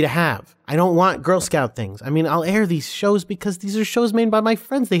Scouts want me to have. I don't want Girl Scout things. I mean, I'll air these shows because these are shows made by my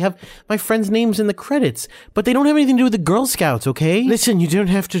friends. They have my friends' names in the credits, but they don't have anything to do with the Girl Scouts, okay? Listen, you don't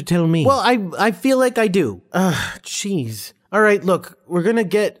have to tell me. Well, I feel like I do. Jeez. All right, look, we're gonna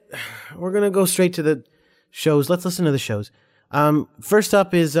go straight to the shows. Let's listen to the shows. First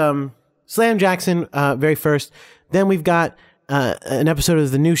up is Slam Jackson, very first. Then we've got an episode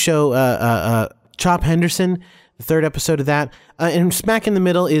of the new show, Chop Henderson. The third episode of that. And smack in the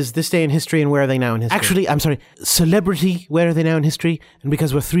middle is This Day in History and Where Are They Now in History. Actually, I'm sorry, Celebrity, Where Are They Now in History? And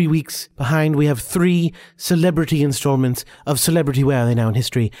because we're 3 weeks behind, we have 3 celebrity installments of Celebrity, Where Are They Now in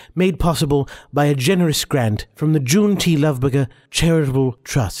History, made possible by a generous grant from the June T. Loveberger Charitable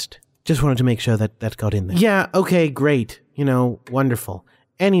Trust. Just wanted to make sure that got in there. Yeah, okay, great. Wonderful.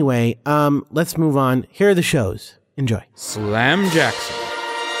 Anyway, let's move on. Here are the shows. Enjoy. Slam Jackson.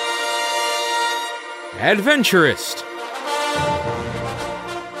 Adventurist.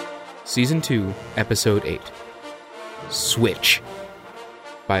 Season 2, Episode 8. Switch.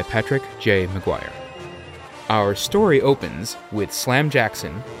 By Patrick J. McGuire. Our story opens with Slam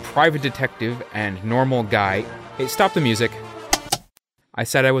Jackson, private detective and normal guy. Hey, stop the music. I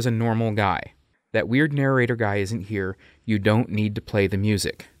said I was a normal guy. That weird narrator guy isn't here. You don't need to play the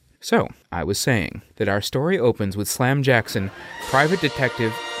music. So, I was saying that our story opens with Slam Jackson, private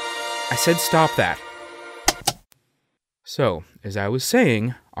detective... I said stop that. So, as I was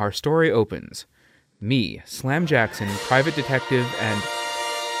saying, our story opens. Me, Slam Jackson, private detective, and...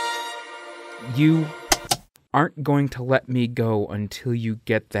 You aren't going to let me go until you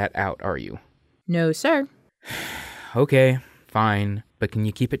get that out, are you? No, sir. Okay, fine. But can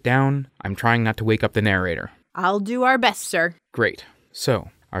you keep it down? I'm trying not to wake up the narrator. I'll do our best, sir. Great.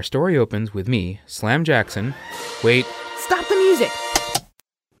 So, our story opens with me, Slam Jackson. Wait. Stop the music!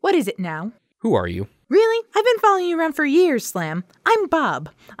 What is it now? Who are you? Really? I've been following you around for years, Slam. I'm Bob.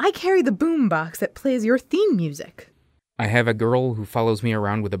 I carry the boombox that plays your theme music. I have a girl who follows me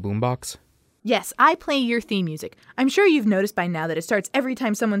around with a boombox? Yes, I play your theme music. I'm sure you've noticed by now that it starts every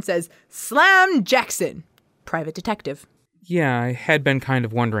time someone says, Slam Jackson, private detective. Yeah, I had been kind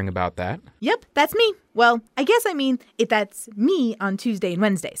of wondering about that. Yep, that's me. Well, I guess I mean that's me on Tuesday and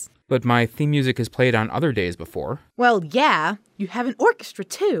Wednesdays. But my theme music is played on other days before. Well, yeah, you have an orchestra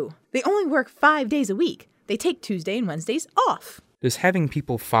too. They only work 5 days a week. They take Tuesday and Wednesdays off. This having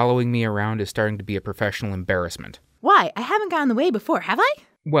people following me around is starting to be a professional embarrassment. Why? I haven't gotten in the way before, have I?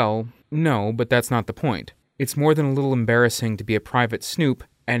 Well, no, but that's not the point. It's more than a little embarrassing to be a private snoop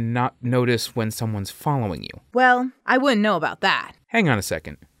and not notice when someone's following you. Well, I wouldn't know about that. Hang on a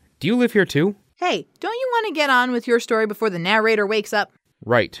second. Do you live here too? Hey, don't you want to get on with your story before the narrator wakes up?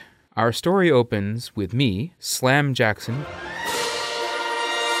 Right. Our story opens with me, Slam Jackson,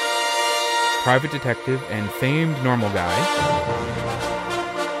 private detective and famed normal guy.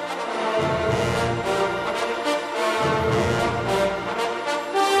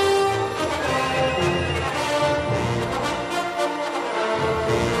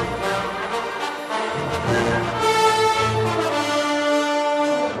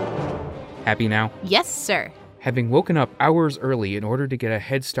 Happy now? Yes, sir. Having woken up hours early in order to get a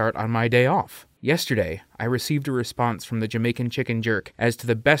head start on my day off. Yesterday, I received a response from the Jamaican Chicken Jerk as to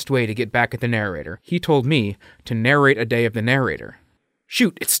the best way to get back at the narrator. He told me to narrate a day of the narrator.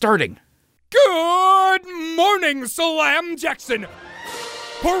 Shoot, it's starting! Good morning, Slam Jackson,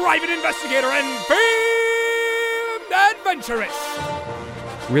 private investigator and famed adventurous!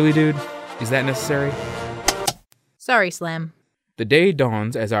 Really, dude? Is that necessary? Sorry, Slam. The day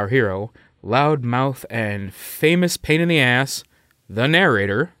dawns as our hero, loudmouth and famous pain in the ass, the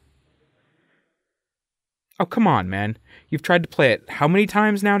narrator. Oh, come on, man. You've tried to play it how many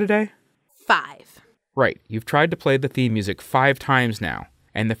times now today? 5. Right, you've tried to play the theme music 5 times now,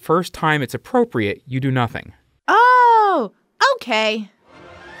 and the first time it's appropriate, you do nothing. Oh, okay.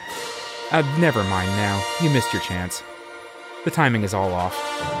 Never mind now. You missed your chance. The timing is all off.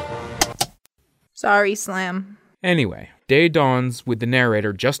 Sorry, Slam. Anyway, day dawns with the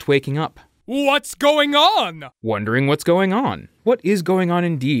narrator just waking up. What's going on? Wondering what's going on. What is going on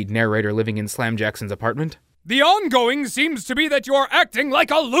indeed, narrator living in Slam Jackson's apartment? The ongoing seems to be that you're acting like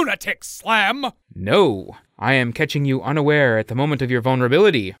a lunatic, Slam. No, I am catching you unaware at the moment of your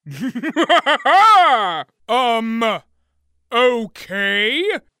vulnerability. Okay?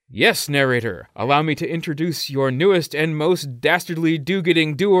 Yes, narrator. Allow me to introduce your newest and most dastardly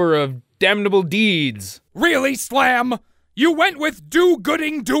do-gooding doer of damnable deeds. Really, Slam? You went with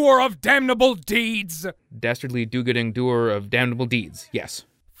do-gooding doer of damnable deeds? Dastardly do-gooding doer of damnable deeds, yes.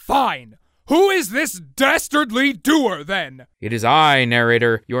 Fine. Who is this dastardly doer, then? It is I,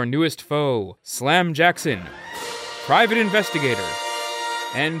 narrator, your newest foe, Slam Jackson, private investigator,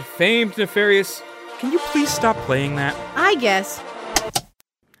 and famed nefarious... Can you please stop playing that? I guess.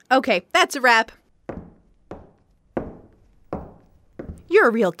 Okay, that's a wrap. You're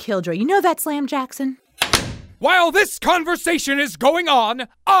a real killjoy. You know that, Slam Jackson? While this conversation is going on,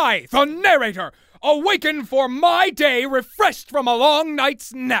 I, the narrator, awaken for my day refreshed from a long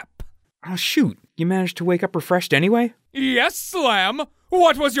night's nap. Oh, shoot. You managed to wake up refreshed anyway? Yes, Slam.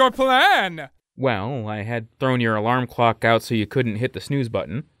 What was your plan? Well, I had thrown your alarm clock out so you couldn't hit the snooze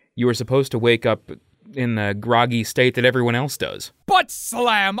button. You were supposed to wake up in the groggy state that everyone else does. But,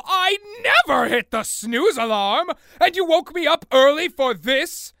 Slam, I never hit the snooze alarm, and you woke me up early for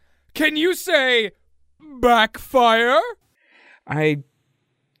this? Can you say backfire? I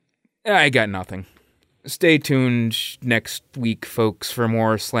got nothing. Stay tuned next week, folks, for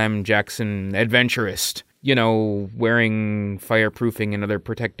more Slam Jackson Adventurist. You know, wearing fireproofing and other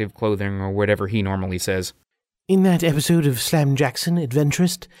protective clothing or whatever he normally says. In that episode of Slam Jackson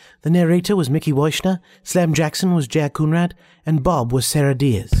Adventurist, the narrator was Mickey Weichner, Slam Jackson was Jack Coonrad, and Bob was Sarah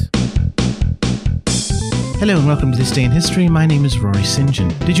Diaz. Hello and welcome to This Day in History. My name is Rory St. John.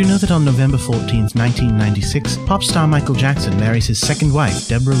 Did you know that on November 14th, 1996, pop star Michael Jackson marries his second wife,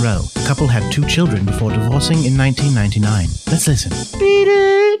 Deborah Rowe? The couple had 2 children before divorcing in 1999. Let's listen. Beat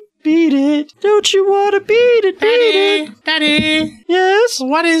it! Beat it! Don't you want to beat it? Beat it! Daddy! Yes?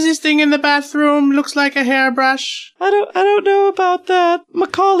 What is this thing in the bathroom? Looks like a hairbrush. I don't know about that.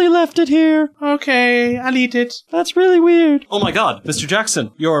 Macaulay left it here. Okay, I'll eat it. That's really weird. Oh my god, Mr. Jackson,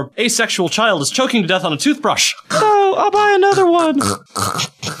 your asexual child is choking to death on a toothbrush. No, I'll buy another one.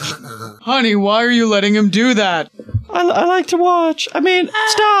 Honey, why are you letting him do that? I like to watch. I mean,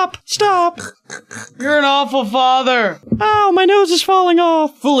 stop. You're an awful father. Ow, my nose is falling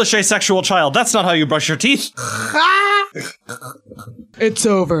off. Foolish asexual child, that's not how you brush your teeth. It's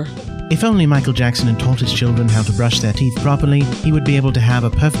over. If only Michael Jackson had taught his children how to brush their teeth properly, he would be able to have a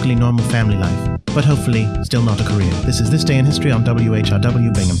perfectly normal family life. But hopefully, still not a career. This is This Day in History on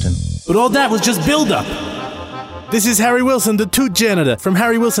WHRW Binghamton. But all that was just build-up. This is Harry Wilson, the Toot Janitor. From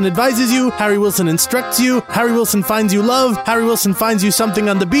Harry Wilson Advises You, Harry Wilson Instructs You, Harry Wilson Finds You Love, Harry Wilson Finds You Something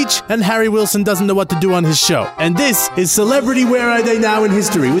on the Beach, and Harry Wilson Doesn't Know What to Do on his show. And this is Celebrity Where Are They Now in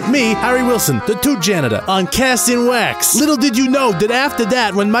History with me, Harry Wilson, the Toot Janitor, on Cast in Wax. Little did you know that after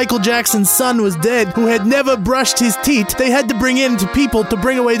that, when Michael Jackson's son was dead, who had never brushed his teeth, they had to bring in people to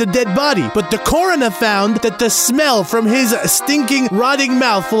bring away the dead body. But the coroner found that the smell from his stinking, rotting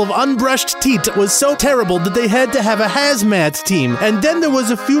mouth full of unbrushed teeth was so terrible that they had to have a hazmat team. And then there was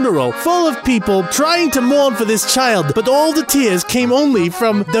a funeral full of people trying to mourn for this child, but all the tears came only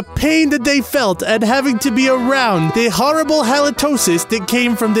from the pain that they felt at having to be around the horrible halitosis that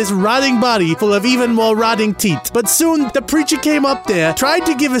came from this rotting body full of even more rotting teeth. But soon the preacher came up there, tried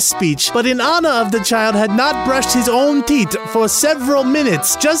to give a speech, but in honor of the child had not brushed his own teeth for several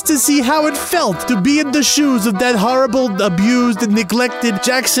minutes just to see how it felt to be in the shoes of that horrible, abused, and neglected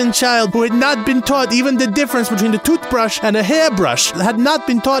Jackson child who had not been taught even the difference between the toothbrush and a hairbrush, had not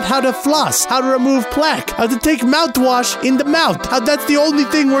been taught how to floss, how to remove plaque, how to take mouthwash in the mouth, how that's the only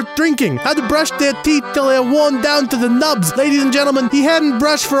thing worth drinking, how to brush their teeth till they're worn down to the nubs. Ladies and gentlemen, he hadn't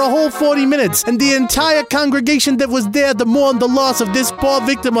brushed for a whole 40 minutes, and the entire congregation that was there to mourn the loss of this poor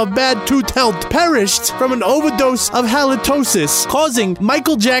victim of bad tooth health perished from an overdose of halitosis, causing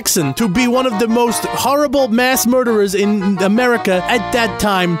Michael Jackson to be one of the most horrible mass murderers in America at that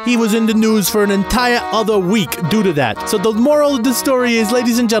time. He was in the news for an entire other week due to that. So the moral of the story is,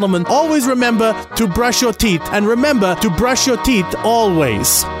 ladies and gentlemen, always remember to brush your teeth, and remember to brush your teeth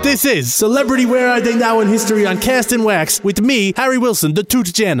always. This is Celebrity Where Are They Now in History on Cast in Wax with me, Harry Wilson, the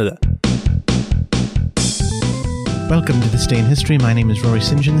Toot Janitor. Welcome to This Day in History. My name is Rory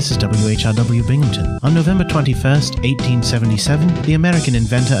St. John. This is WHRW Binghamton. On November 21st, 1877, the American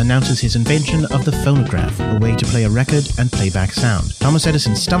inventor announces his invention of the phonograph, a way to play a record and play back sound. Thomas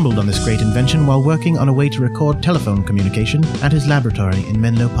Edison stumbled on this great invention while working on a way to record telephone communication at his laboratory in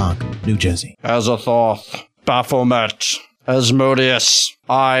Menlo Park, New Jersey. Azathoth, Baphomet, Asmodeus,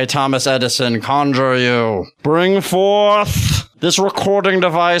 I, Thomas Edison, conjure you. Bring forth this recording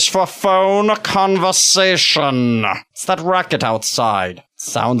device for phone conversation. It's that racket outside.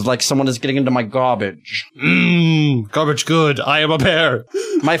 Sounds like someone is getting into my garbage. Garbage good. I am a bear.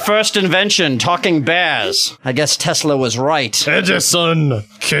 My first invention, talking bears. I guess Tesla was right. Edison,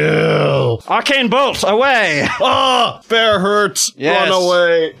 kill. Arcane bolt, away. Ah, bear hurts. Yes. Run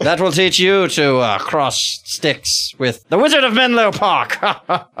away. That will teach you to cross sticks with the Wizard of Menlo Park.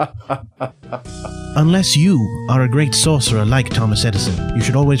 Unless you are a great sorcerer like Thomas Edison, you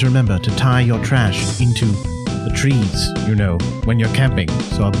should always remember to tie your trash into the trees, you know, when you're camping,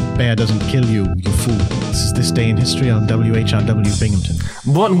 so a bear doesn't kill you, you fool. This is This Day in History on WHRW Binghamton.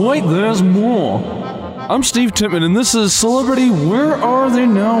 But wait, there's more. I'm Steve Tippman, and this is Celebrity Where Are They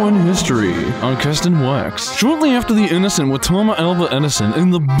Now in History on Cast in Wax. Shortly after The Innocent with Thomas Alva Edison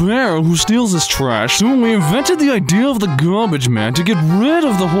and the bear who steals his trash, soon we invented the idea of the garbage man to get rid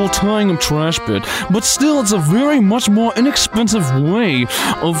of the whole tying of trash bit, but still it's a very much more inexpensive way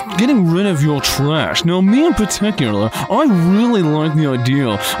of getting rid of your trash. Now, me in particular, I really like the idea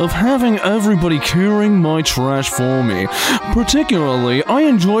of having everybody carrying my trash for me. Particularly, I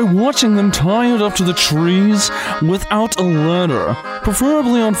enjoy watching them tie it up to the trees without a ladder,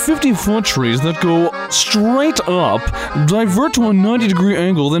 preferably on 50-foot trees that go straight up, divert to a 90-degree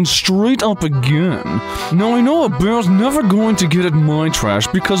angle, then straight up again. Now, I know a bear's never going to get at my trash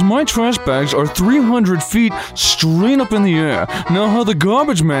because my trash bags are 300 feet straight up in the air. Now, how the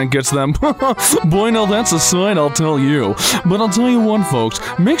garbage man gets them, boy, now that's a sight, I'll tell you. But I'll tell you what, folks,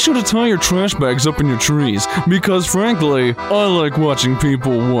 make sure to tie your trash bags up in your trees, because frankly, I like watching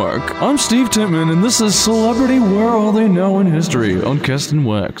people work. I'm Steve Tippman, and this is Celebrity Where Are They Now in History on Cast in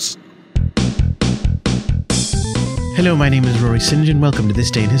Wax. Hello, my name is Rory St. John. Welcome to This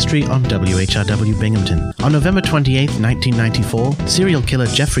Day in History on WHRW Binghamton. On November 28, 1994, serial killer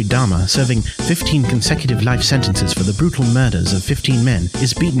Jeffrey Dahmer, serving 15 consecutive life sentences for the brutal murders of 15 men,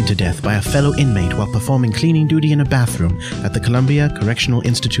 is beaten to death by a fellow inmate while performing cleaning duty in a bathroom at the Columbia Correctional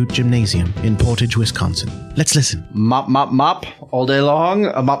Institute Gymnasium in Portage, Wisconsin. Let's listen. Mop, mop, mop, all day long.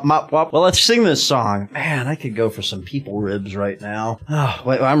 Mop, mop, mop. Well, let's sing this song. Man, I could go for some people ribs right now. Oh,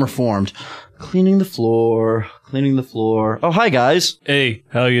 wait, I'm reformed. Cleaning the floor. Oh, hi, guys. Hey,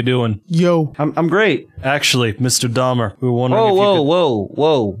 how you doing? Yo. I'm great. Actually, Mr. Dahmer, we were wondering if you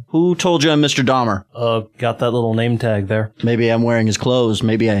Whoa. Who told you I'm Mr. Dahmer? got that little name tag there. Maybe I'm wearing his clothes.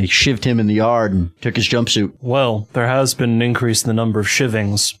 Maybe I shivved him in the yard and took his jumpsuit. Well, there has been an increase in the number of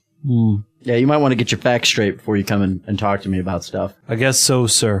shivvings. Yeah, you might want to get your facts straight before you come and talk to me about stuff. I guess so,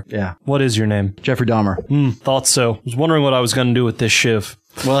 sir. Yeah. What is your name? Jeffrey Dahmer. Thought so. Was wondering what I was gonna do with this shiv.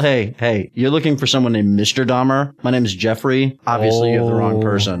 Well, hey, you're looking for someone named Mr. Dahmer? My name's Jeffrey. Obviously, you have the wrong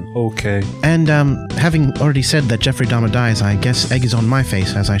person. Okay. And, having already said that Jeffrey Dahmer dies, I guess egg is on my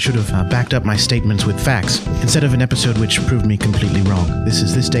face, as I should have backed up my statements with facts, instead of an episode which proved me completely wrong. This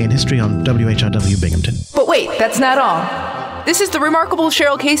is This Day in History on WHRW Binghamton. But wait, that's not all. This is the remarkable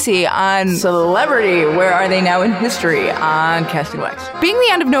Cheryl Casey on Celebrity, Where Are They Now in History on Casting Wax. Being the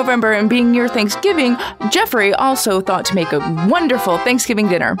end of November and being near Thanksgiving, Jeffrey also thought to make a wonderful Thanksgiving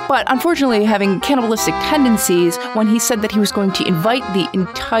dinner, but unfortunately having cannibalistic tendencies, when he said that he was going to invite the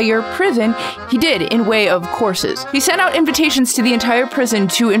entire prison, he did in way of courses. He sent out invitations to the entire prison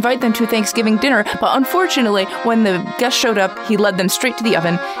to invite them to a Thanksgiving dinner, but unfortunately, when the guests showed up, he led them straight to the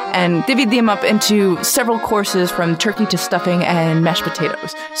oven and divvied them up into several courses from turkey to stuffing and mashed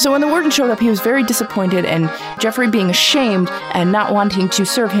potatoes. So when the warden showed up, he was very disappointed, and Jeffrey, being ashamed and not wanting to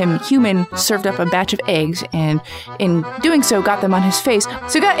serve him human, served up a batch of eggs, and in doing so got them on his face.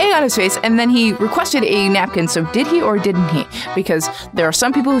 So he got egg on his face, and then he requested a napkin. So did he or didn't he? Because there are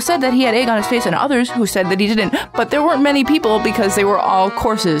some people who said that he had egg on his face and others who said that he didn't, but there weren't many people because they were all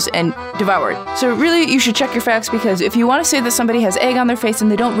courses and devoured. So really, you should check your facts, because if you want to say that somebody has egg on their face and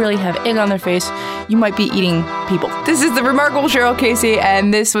they don't really have egg on their face, you might be eating people. This is the remarkable Cheryl Casey,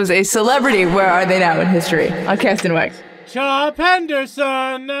 and this was a Celebrity, Where Are They Now in History on Casting Wax. Chop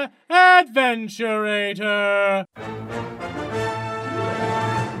Henderson, Adventurator.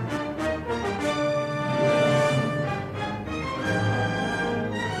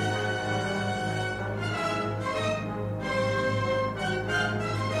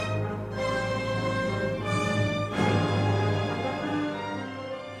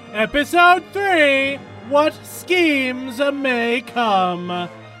 Episode 3, What Schemes May Come,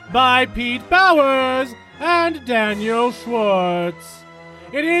 by Pete Bowers and Daniel Schwartz.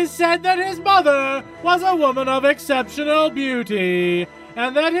 It is said that his mother was a woman of exceptional beauty,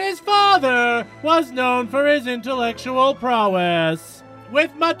 and that his father was known for his intellectual prowess.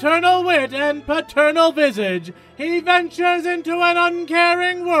 With maternal wit and paternal visage, he ventures into an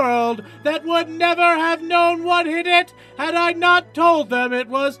uncaring world that would never have known what hit it had I not told them it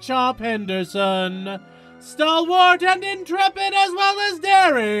was Chop Henderson. Stalwart and intrepid as well as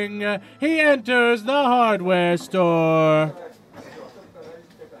daring, he enters the hardware store.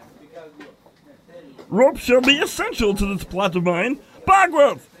 Rope shall be essential to this plot of mine.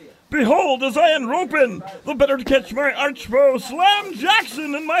 Bogworth! Behold, as I enropen, the better to catch my archfoe Slam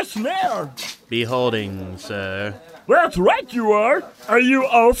Jackson in my snare. Beholding, sir. That's right you are. Are you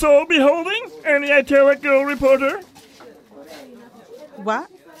also beholding, Anti-Italic Girl Reporter?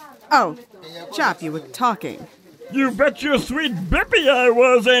 What? Oh, Chop, you were talking. You bet your sweet bippy I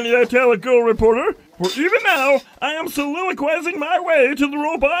was, Anti-Italic Girl Reporter. For even now, I am soliloquizing my way to the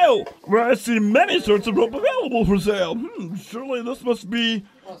rope aisle, where I see many sorts of rope available for sale. Surely this must be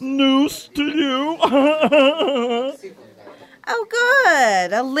news to you. Oh,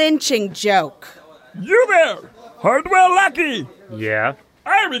 good. A lynching joke. You there, hardware lackey. Yeah?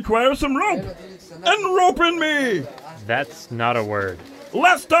 I require some rope. Enropen me. That's not a word.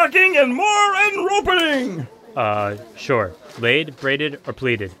 Less talking and more enropening. Sure. Laid, braided, or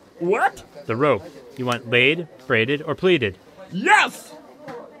pleated? What? The rope. You want laid, braided, or pleated? Yes!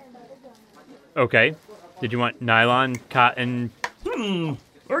 Okay. Did you want nylon, cotton?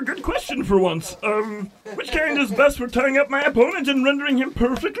 A good question for once. Which kind is best for tying up my opponent and rendering him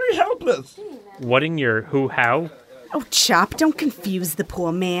perfectly helpless? Whatting your how? Oh, Chop, don't confuse the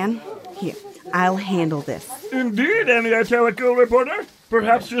poor man. Here, I'll handle this. Indeed, Anti-Italic Girl Reporter.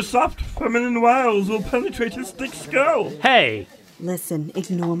 Perhaps your soft, feminine wiles will penetrate his thick skull. Hey! Listen,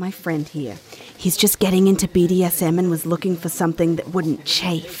 ignore my friend here. He's just getting into BDSM and was looking for something that wouldn't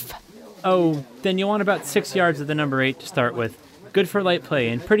chafe. Oh, then you'll want about 6 yards of the number 8 to start with. Good for light play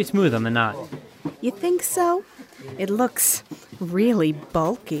and pretty smooth on the knot. You think so? It looks really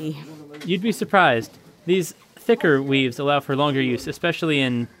bulky. You'd be surprised. These thicker weaves allow for longer use, especially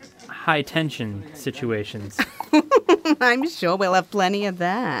in high-tension situations. I'm sure we'll have plenty of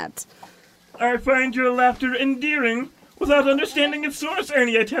that. I find your laughter endearing without understanding its source,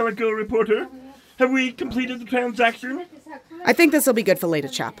 Anti-Italic Girl Reporter. Have we completed the transaction? I think this will be good for later,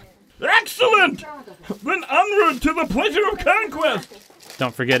 Chop. Excellent! Then onward to the pleasure of conquest!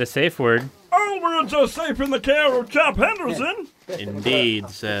 Don't forget a safe word. goods are safe in the care of Chop Henderson. Indeed,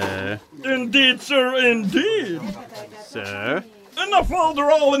 sir. Indeed, sir, indeed. Sir? Enough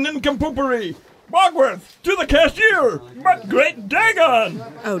alderall and nincompoopery. Bogworth, to the cashier! But great dagon!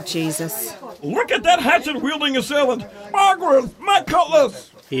 Oh, Jesus. Look at that hatchet-wielding assailant! Bogworth, my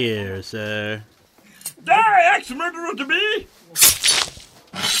cutlass! Here, sir. Die, ex-murderer-to-be!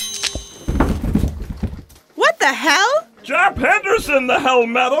 What the hell? Chop Henderson, the hell,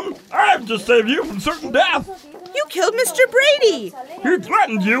 madam! I've just saved you from certain death! You killed Mr. Brady! He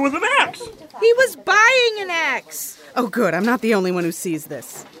threatened you with an axe! He was buying an axe! Oh, good, I'm not the only one who sees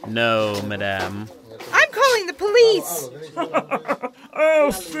this. No, madame. I'm calling the police!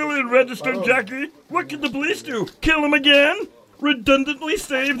 Oh, silly registered Jackie! What can the police do? Kill him again? Redundantly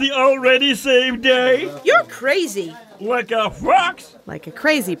save the already saved day? You're crazy! Like a fox? Like a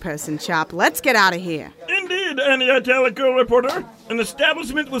crazy person, Chop. Let's get out of here. Indeed, Annie Italico reporter. An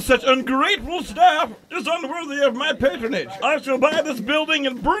establishment with such ungrateful staff is unworthy of my patronage. I shall buy this building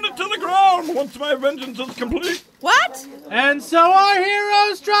and burn it to the ground once my vengeance is complete. What? And so our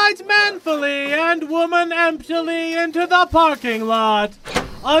hero strides manfully and woman emptily into the parking lot.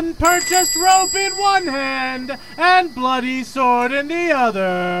 Unpurchased rope in one hand and bloody sword in the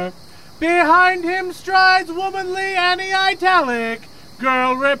other. Behind him strides womanly Annie Italic,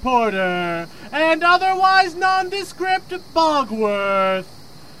 girl reporter, and otherwise nondescript Bogworth.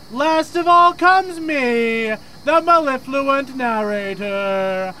 Last of all comes me, the mellifluent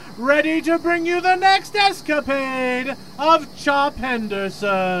narrator, ready to bring you the next escapade of Chop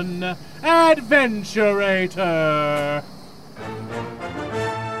Henderson, Adventurator.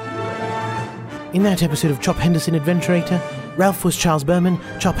 In that episode of Chop Henderson Adventurator, Ralph was Charles Berman,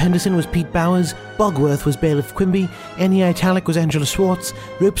 Chop Henderson was Pete Bowers, Bogworth was Bailiff Quimby, Annie Italic was Angela Schwartz,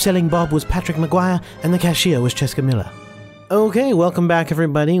 Rope-Selling Bob was Patrick Maguire, and the cashier was Cheska Miller. Okay, welcome back,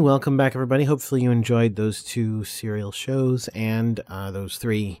 everybody. Hopefully you enjoyed those 2 serial shows and those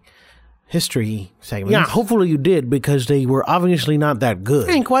 3 history segments. Yeah, hopefully you did, because they were obviously not that good.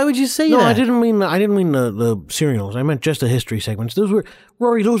 Frank, why would you say that? No, I didn't mean the serials. I meant just the history segments. Those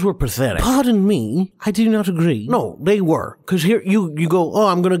were pathetic. Pardon me, I do not agree. No, they were. Because here you go, oh,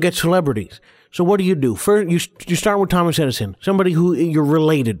 I'm going to get celebrities. So what do? First, you start with Thomas Edison, somebody who you're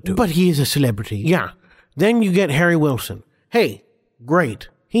related to. But he is a celebrity. Yeah. Then you get Harry Wilson. Hey, great.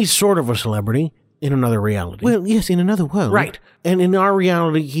 He's sort of a celebrity. In another reality. Well, yes, in another world. Right. And in our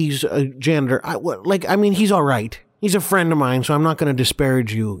reality, he's a janitor. He's all right. He's a friend of mine, so I'm not going to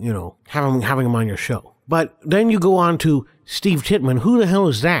disparage you, having him on your show. But then you go on to Steve Titman. Who the hell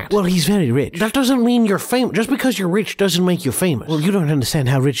is that? Well, he's very rich. That doesn't mean you're famous. Just because you're rich doesn't make you famous. Well, you don't understand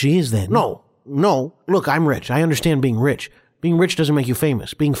how rich he is then. No. Look, I'm rich. I understand being rich. Being rich doesn't make you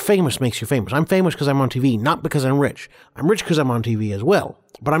famous. Being famous makes you famous. I'm famous because I'm on TV, not because I'm rich. I'm rich because I'm on TV as well.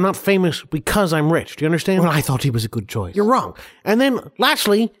 But I'm not famous because I'm rich. Do you understand? Well, I thought he was a good choice. You're wrong. And then,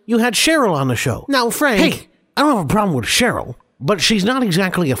 lastly, you had Cheryl on the show. Now, Frank... Hey, I don't have a problem with Cheryl. But she's not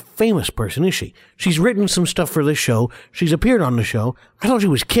exactly a famous person, is she? She's written some stuff for this show. She's appeared on the show. I thought she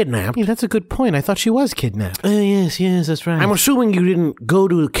was kidnapped. Yeah, that's a good point. I thought she was kidnapped. Yes, that's right. I'm assuming you didn't go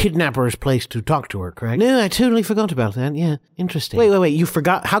to the kidnapper's place to talk to her, correct? No, I totally forgot about that. Yeah, interesting. Wait. You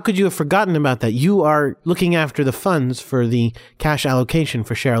forgot? How could you have forgotten about that? You are looking after the funds for the cash allocation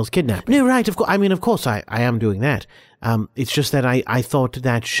for Cheryl's kidnapping. No, right. Of course I am doing that. It's just that I thought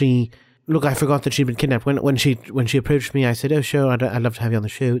that she... Look, I forgot that she'd been kidnapped. When she approached me, I said, "Oh, sure, I'd love to have you on the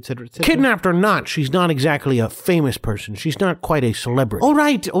show," etc., etc. Kidnapped or not, she's not exactly a famous person. She's not quite a celebrity. All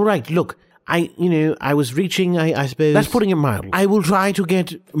right. Look, I was reaching, I suppose... That's putting it mildly. I will try to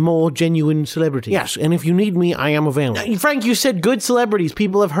get more genuine celebrities. Yes, and if you need me, I am available. Frank, you said good celebrities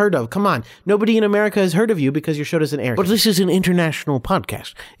people have heard of. Come on. Nobody in America has heard of you because your show doesn't air. But this is an international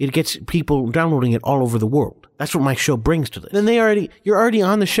podcast. It gets people downloading it all over the world. That's what my show brings to this. Then you're already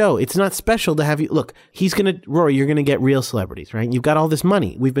on the show. It's not special to have you... Look, Rory, you're going to get real celebrities, right? You've got all this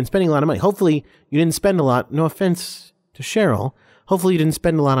money. We've been spending a lot of money. Hopefully, you didn't spend a lot. No offense to Cheryl. Hopefully you didn't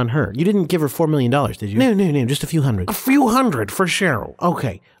spend a lot on her. You didn't give her $4 million, did you? No, just a few hundred. A few hundred for Cheryl.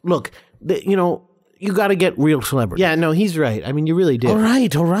 Okay, look, you got to get real celebrities. Yeah, no, he's right. I mean, you really did. All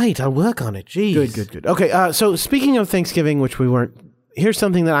right, I'll work on it. Jeez. Good. Okay, so speaking of Thanksgiving, which we weren't, here's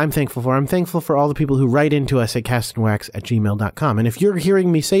something that I'm thankful for. I'm thankful for all the people who write into us at castandwax@gmail.com. And if you're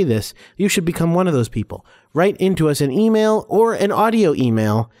hearing me say this, you should become one of those people. Write into us an email or an audio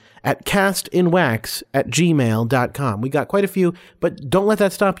email at castandwax@gmail.com. We got quite a few, but don't let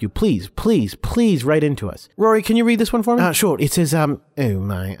that stop you. Please write into us. Rory, can you read this one for me? Sure. It says,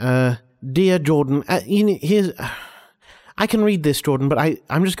 Dear Jordan, I can read this, Jordan, but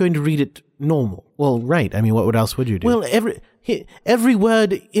I'm just going to read it normal. Well, right. I mean, what else would you do? Well, every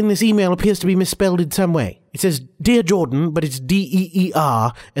word in this email appears to be misspelled in some way. It says Dear Jordan, but it's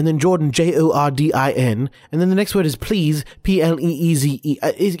D-E-E-R, and then Jordan, J-O-R-D-I-N, and then the next word is please, P-L-E-E-Z-E.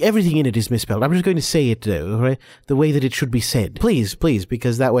 Everything in it is misspelled. I'm just going to say it, though, right? The way that it should be said. Please,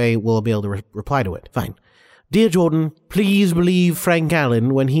 because that way we'll be able to reply to it. Fine. Dear Jordan, please believe Frank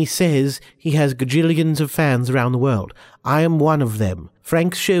Allen when he says he has gajillions of fans around the world. I am one of them.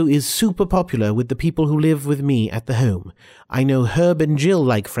 Frank's show is super popular with the people who live with me at the home. I know Herb and Jill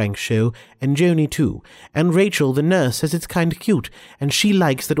like Frank's show, and Joni too. And Rachel, the nurse, says it's kind of cute, and she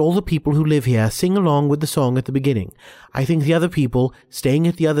likes that all the people who live here sing along with the song at the beginning. I think the other people staying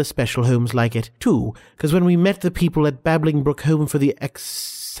at the other special homes like it too, because when we met the people at Babbling Brook Home for the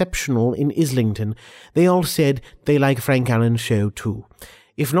Exceptional in Islington, they all said they like Frank Allen's show too.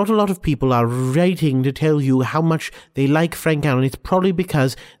 If not a lot of people are writing to tell you how much they like Frank Allen, it's probably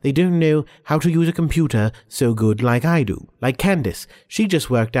because they don't know how to use a computer so good like I do. Like Candace. She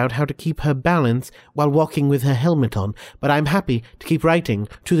just worked out how to keep her balance while walking with her helmet on, but I'm happy to keep writing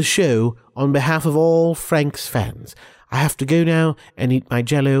to the show on behalf of all Frank's fans. I have to go now and eat my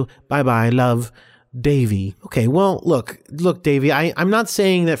Jell-O. Bye-bye, love. Davy. Okay, well, look, Davy, I'm not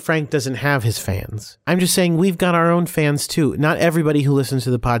saying that Frank doesn't have his fans. I'm just saying we've got our own fans too. Not everybody who listens to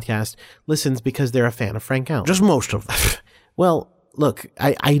the podcast listens because they're a fan of Frank Allen. Just most of them. Well, look,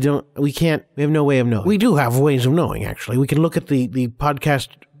 we have no way of knowing. We do have ways of knowing, actually. We can look at the podcast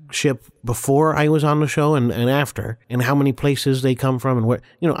ship before I was on the show and after, and how many places they come from and where,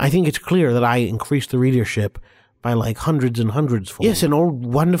 I think it's clear that I increased the readership by like hundreds and hundreds for Yes, and old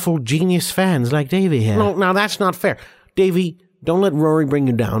wonderful genius fans like Davey here. No, now that's not fair. Davey, don't let Rory bring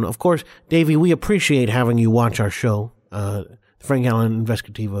you down. Of course, Davey, we appreciate having you watch our show, the Frank Allen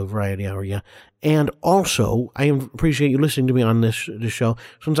Investigativo Variety Hour, yeah. And also, I appreciate you listening to me on this show.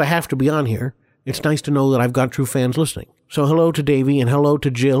 Since I have to be on here, it's nice to know that I've got true fans listening. So hello to Davey, and hello to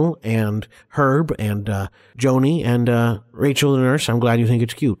Jill, and Herb, and Joni, and Rachel the nurse. I'm glad you think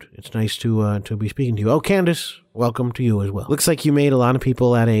it's cute. It's nice to be speaking to you. Oh, Candace, welcome to you as well. Looks like you made a lot of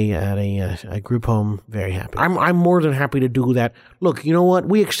people at a group home very happy. I'm more than happy to do that. Look, you know what?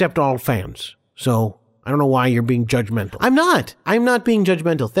 We accept all fans. So I don't know why you're being judgmental. I'm not being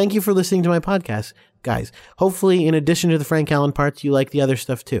judgmental. Thank you for listening to my podcast, guys. Hopefully, in addition to the Frank Allen parts, you like the other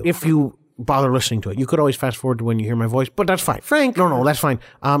stuff too. If you bother listening to it. You could always fast forward to when you hear my voice, but that's fine. Frank, no, that's fine.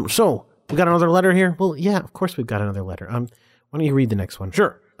 So we got another letter here. Well, yeah, of course we've got another letter. Why don't you read the next one?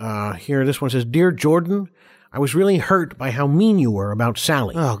 Sure. Here, this one says, Dear Jordan, I was really hurt by how mean you were about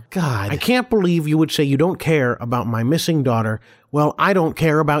Sally. Oh, God. I can't believe you would say you don't care about my missing daughter. Well, I don't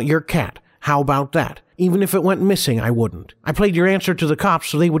care about your cat. How about that? Even if it went missing, I wouldn't. I played your answer to the cops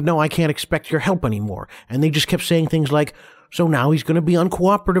so they would know I can't expect your help anymore. And they just kept saying things like, so now he's going to be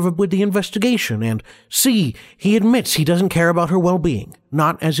uncooperative with the investigation, and see, he admits he doesn't care about her well-being.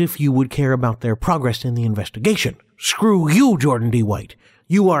 Not as if you would care about their progress in the investigation. Screw you, Jordan D. White.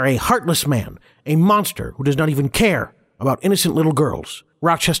 You are a heartless man, a monster who does not even care about innocent little girls.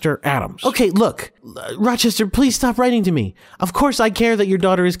 Rochester Adams. Okay, look, Rochester, please stop writing to me. Of course I care that your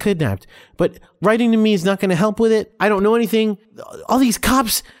daughter is kidnapped, but writing to me is not going to help with it. I don't know anything. All these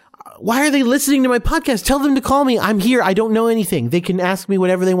cops... Why are they listening to my podcast? Tell them to call me. I'm here. I don't know anything. They can ask me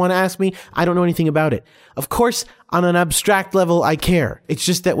whatever they want to ask me. I don't know anything about it. Of course, on an abstract level, I care. It's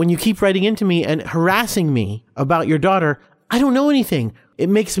just that when you keep writing into me and harassing me about your daughter, I don't know anything. It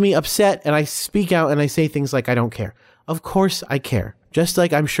makes me upset, and I speak out and I say things like I don't care. Of course I care. Just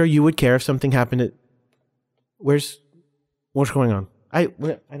like I'm sure you would care if something happened at... What's going on? I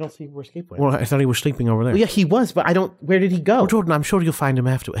don't see where Escape went. Well, I thought he was sleeping over there. Well, yeah, he was, but where did he go? Oh, Jordan, I'm sure you'll find him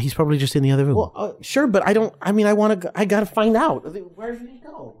after. He's probably just in the other room. Well, sure, but I gotta find out. Where did he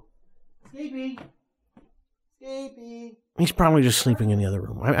go? Escapey. He's probably just sleeping in the other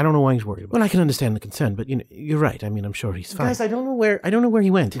room. I don't know why he's worried about it. Well, I can understand the concern, but you're right. I mean, I'm sure he's fine. Guys, I don't know where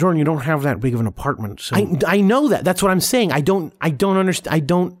he went. Jordan, you don't have that big of an apartment, so I know that. That's what I'm saying. I don't understand. I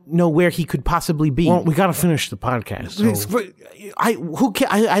don't know where he could possibly be. Well, we got to finish the podcast. So.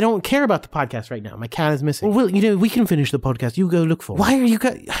 I don't care about the podcast right now. My cat is missing. Well, we can finish the podcast. You go look for it. Why are you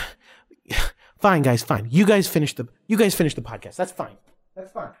guys? Fine, guys. Fine. You guys finish the podcast. That's fine.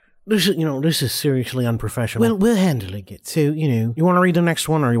 That's fine. This is seriously unprofessional. Well, we're handling it. So, you want to read the next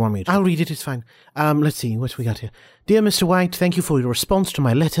one or you want me to? I'll read it. It's fine. Let's see. What we got here? Dear Mr. White, thank you for your response to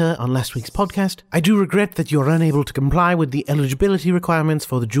my letter on last week's podcast. I do regret that you are unable to comply with the eligibility requirements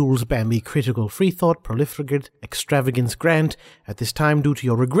for the Jules Bambi Critical Freethought Proliferate Extravagance Grant at this time due to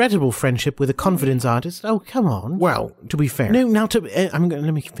your regrettable friendship with a confidence artist. Oh, come on. Well, to be fair. No, now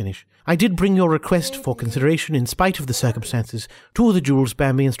let me finish. I did bring your request for consideration in spite of the circumstances to the Jules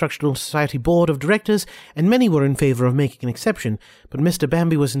Bambi Instructional Society Board of Directors, and many were in favor of making an exception, but Mr.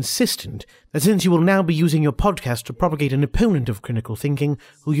 Bambi was insistent that since you will now be using your podcast to propagate an opponent of critical thinking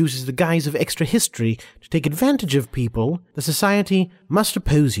who uses the guise of extra history to take advantage of people, the society must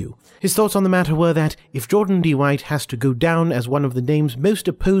oppose you. His thoughts on the matter were that if Jordan D. White has to go down as one of the names most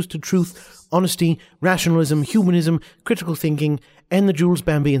opposed to truth, honesty, rationalism, humanism, critical thinking, and the Jules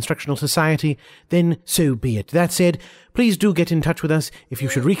Bambi Instructional Society, then so be it. That said, please do get in touch with us if you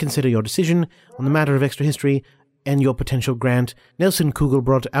should reconsider your decision on the matter of extra history and your potential grant. Nelson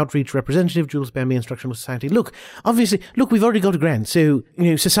Kugelbrod, Outreach Representative, Jules Bambi Instructional Society. Look, we've already got a grant, so,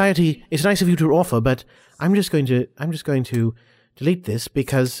 society, it's nice of you to offer, but I'm just going to delete this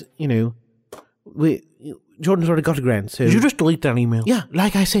because, Jordan's already got a grant, so... Did you just delete that email? Yeah,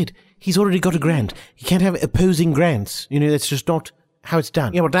 like I said, he's already got a grant. You can't have opposing grants. That's just not how it's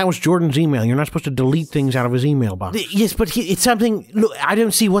done. Yeah, but that was Jordan's email. You're not supposed to delete things out of his email box. Yes, but it's something... Look, I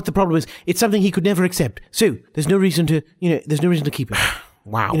don't see what the problem is. It's something he could never accept. So, there's no reason to keep it.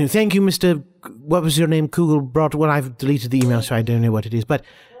 Wow. Thank you, Mr... What was your name? Kugelbrod? Well, I've deleted the email, so I don't know what it is. But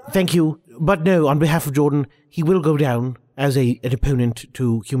thank you. But no, on behalf of Jordan, he will go down as an opponent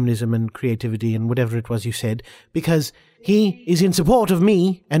to humanism and creativity and whatever it was you said, because he is in support of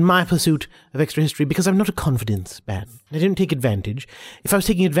me and my pursuit of extra history, because I'm not a confidence man. I don't take advantage. If I was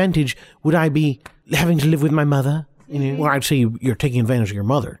taking advantage, would I be having to live with my mother? Well, I'd say you're taking advantage of your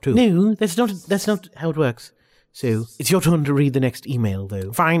mother, too. No, that's not how it works. So, it's your turn to read the next email,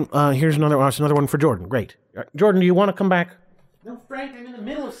 though. Fine, here's another one for Jordan. Great. Jordan, do you want to come back? No, Frank, I'm in the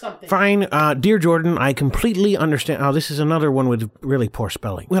middle of something. Fine. Dear Jordan, I completely understand... Oh, this is another one with really poor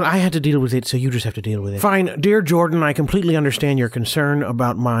spelling. Well, I had to deal with it, so you just have to deal with it. Fine. Dear Jordan, I completely understand your concern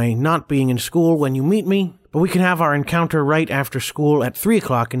about my not being in school when you meet me, but we can have our encounter right after school at 3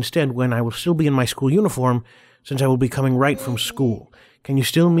 o'clock instead, when I will still be in my school uniform, since I will be coming right from school. Can you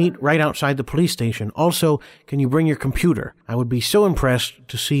still meet right outside the police station? Also, can you bring your computer? I would be so impressed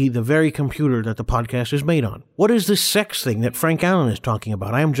to see the very computer that the podcast is made on. What is this sex thing that Frank Allen is talking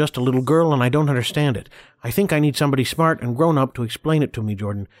about? I am just a little girl and I don't understand it. I think I need somebody smart and grown up to explain it to me,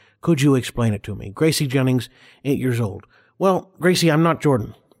 Jordan. Could you explain it to me? Gracie Jennings, 8 years old. Well, Gracie, I'm not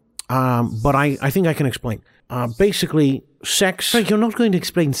Jordan. But I think I can explain. Basically, sex... Frank, you're not going to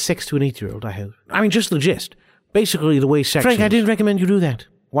explain sex to an 8-year-old, I hope. I mean, just the gist. Basically, the way sex Frank, is. I didn't recommend you do that.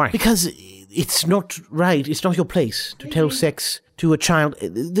 Why? Because it's not right. It's not your place to tell sex to a child.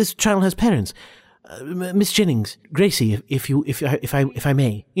 This child has parents. Miss Jennings, Gracie, if I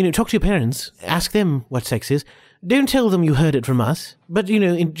may, talk to your parents. Ask them what sex is. Don't tell them you heard it from us. But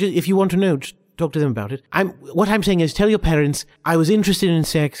if you want to know, just talk to them about it. What I'm saying is, tell your parents I was interested in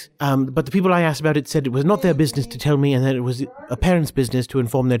sex, but the people I asked about it said it was not their business to tell me, and that it was a parent's business to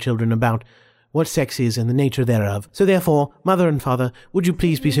inform their children about what sex is and the nature thereof. So therefore, mother and father, would you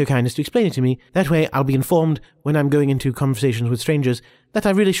please be so kind as to explain it to me? That way I'll be informed when I'm going into conversations with strangers that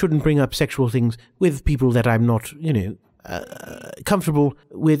I really shouldn't bring up sexual things with people that I'm not, comfortable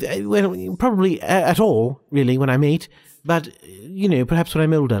with, well, probably at all, really, when I mate. But, perhaps when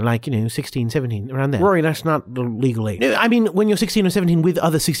I'm older, like, 16, 17, around there. Rory, that's not the legal age. No, I mean, when you're 16 or 17 with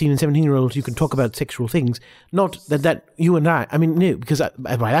other 16 and 17-year-olds, you can talk about sexual things. Not that you and I mean, no, because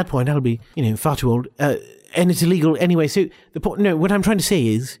by that point, I'll be, far too old. And it's illegal anyway. So, what I'm trying to say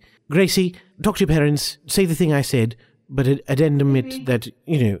is, Gracie, talk to your parents, say the thing I said, but addendum it that,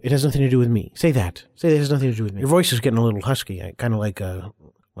 it has nothing to do with me. Say that. Say it has nothing to do with me. Your voice is getting a little husky, kind of like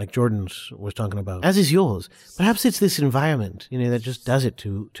Jordan's was talking about. As is yours. Perhaps it's this environment, that just does it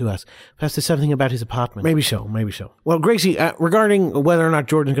to us. Perhaps there's something about his apartment. Maybe so. Well, Gracie, regarding whether or not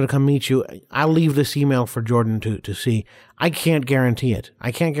Jordan's going to come meet you, I'll leave this email for Jordan to see. I can't guarantee it.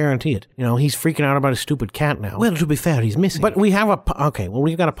 He's freaking out about his stupid cat now. Well, to be fair, he's missing. But we have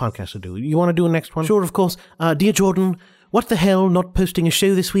we've got a podcast to do. You want to do a next one? Sure, of course. Dear Jordan, what the hell, not posting a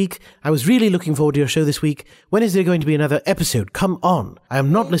show this week? I was really looking forward to your show this week. When is there going to be another episode? Come on. I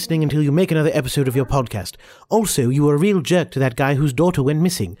am not listening until you make another episode of your podcast. Also, you were a real jerk to that guy whose daughter went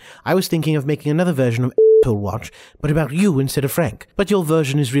missing. I was thinking of making another version of Watch, but about you instead of Frank. But your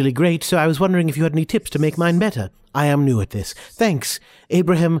version is really great, so I was wondering if you had any tips to make mine better. I am new at this. Thanks,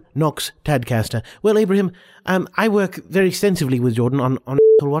 Abraham Knox Tadcaster. Well, Abraham, I work very extensively with Jordan on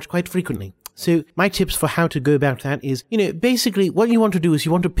Watch quite frequently. So my tips for how to go about that is, basically what you want to do is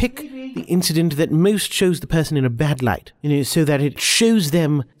you want to pick the incident that most shows the person in a bad light, so that it shows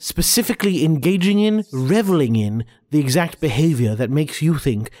them specifically engaging in, reveling in, the exact behavior that makes you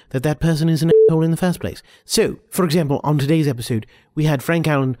think that that person is an asshole in the first place. So, for example, on today's episode, we had Frank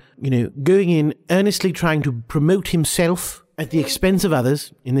Allen, going in, earnestly trying to promote himself at the expense of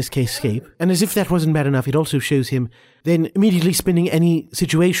others, in this case Scape, and as if that wasn't bad enough, it also shows him then immediately spinning any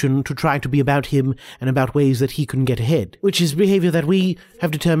situation to try to be about him and about ways that he can get ahead, which is behavior that we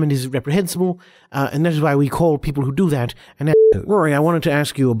have determined is reprehensible, and that is why we call people who do that an asshole. Rory, I wanted to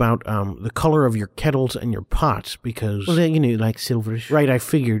ask you about the color of your kettles and your pots, because, well, they're, like silverish. Right, I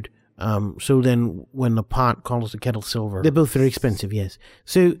figured. So then when the pot calls the kettle silver, they're both very expensive, yes.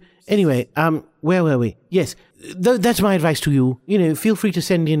 So anyway, where were we? Yes, that's my advice to you. Feel free to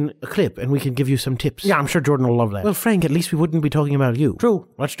send in a clip and we can give you some tips. Yeah, I'm sure Jordan will love that. Well, Frank, at least we wouldn't be talking about you. True.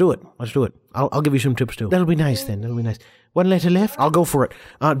 Let's do it. I'll give you some tips too. That'll be nice then. One letter left? I'll go for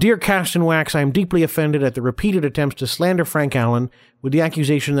it. Dear Cast and Wax, I am deeply offended at the repeated attempts to slander Frank Allen with the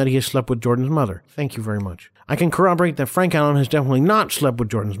accusation that he has slept with Jordan's mother. Thank you very much. I can corroborate that Frank Allen has definitely not slept with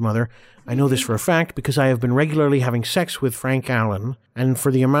Jordan's mother. I know this for a fact because I have been regularly having sex with Frank Allen, and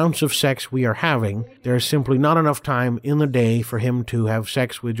for the amounts of sex we are having, there is simply not enough time in the day for him to have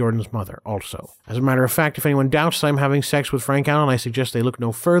sex with Jordan's mother also. As a matter of fact, if anyone doubts that I'm having sex with Frank Allen, I suggest they look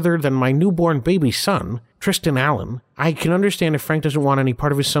no further than my newborn baby son, Tristan Allen. I can understand if Frank doesn't want any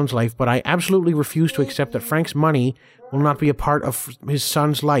part of his son's life, but I absolutely refuse to accept that Frank's money will not be a part of his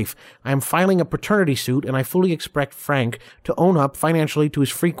son's life. I am filing a paternity suit, and I fully expect Frank to own up financially to his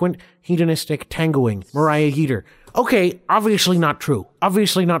frequent hedonistic tangoing. Mariah Yeater. Okay, obviously not true.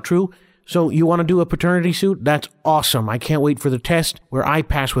 So you want to do a paternity suit? That's awesome. I can't wait for the test where I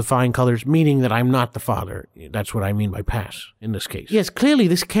pass with flying colors, meaning that I'm not the father. That's what I mean by pass in this case. Yes, clearly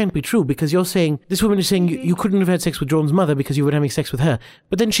this can't be true because this woman is saying you couldn't have had sex with Jordan's mother because you were having sex with her.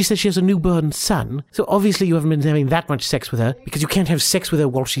 But then she says she has a newborn son. So obviously you haven't been having that much sex with her because you can't have sex with her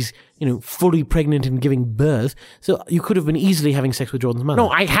while she's, fully pregnant and giving birth. So you could have been easily having sex with Jordan's mother. No,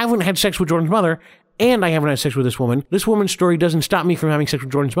 I haven't had sex with Jordan's mother. And I haven't had sex with this woman. This woman's story doesn't stop me from having sex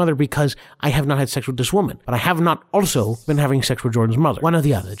with Jordan's mother because I have not had sex with this woman. But I have not also been having sex with Jordan's mother. One or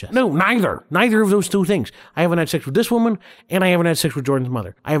the other, Jess. No, neither. Neither of those two things. I haven't had sex with this woman, and I haven't had sex with Jordan's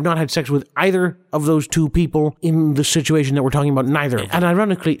mother. I have not had sex with either of those two people in the situation that we're talking about, neither of them. And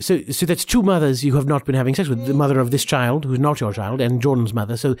ironically, so that's two mothers you have not been having sex with. The mother of this child, who's not your child, and Jordan's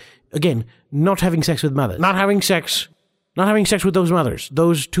mother. So, again, not having sex with mothers. Not having sex with those mothers.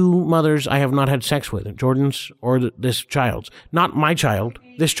 Those two mothers I have not had sex with. Jordan's or this child's. Not my child.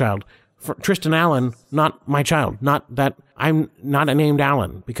 This child. For Tristan Allen, not my child. Not that I'm not named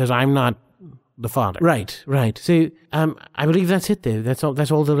Allen because I'm not the father. Right. So, I believe that's it though. That's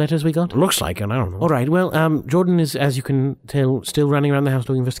all the letters we got? Looks like it, I don't know. Alright, well, Jordan is, as you can tell, still running around the house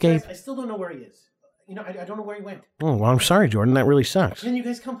looking for Scape. I still don't know where he is. I don't know where he went. Oh, well, I'm sorry, Jordan. That really sucks. Can you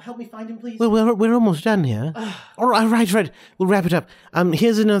guys come help me find him, please? Well, we're almost done here. All right. We'll wrap it up.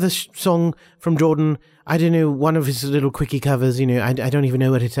 Here's another song from Jordan. I don't know, one of his little quickie covers, I don't even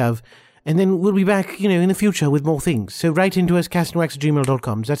know what it's of. And then we'll be back, in the future with more things. So write into us,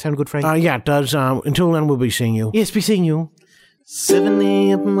 castandwax@gmail.com. Does that sound good, Frank? Yeah, it does. Until then, we'll be seeing you. Yes, be seeing you. 7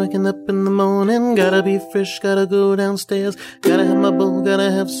 a.m. I'm waking up in the morning. Gotta be fresh, gotta go downstairs. Gotta have my bowl,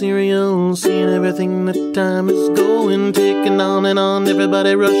 gotta have cereal. Seeing everything that time is going. Taking on and on,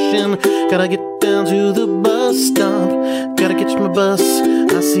 everybody rushing. Gotta get down to the bus stop. Gotta catch my bus.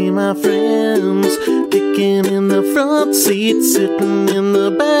 I see my friends kicking in the front seat, sitting in the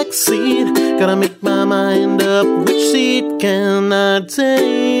back seat. Gotta make my mind up, which seat can I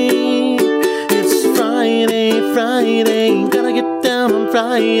take? It's Friday, gotta get down on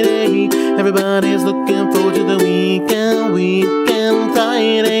Friday. Everybody's looking forward to the weekend,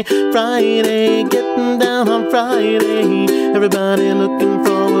 Friday, getting down on Friday. Everybody looking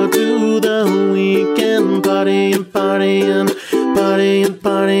forward to the weekend, partying,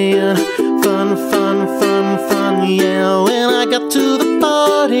 fun, yeah. When I got to the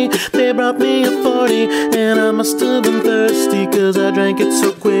party, they brought me a 40, and I must have been thirsty, cause I drank it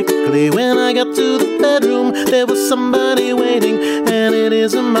so quickly. When I got to the bedroom, there was somebody waiting, and it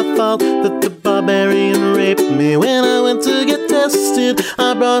isn't my fault that the barbarian raped me. When I went to get tested,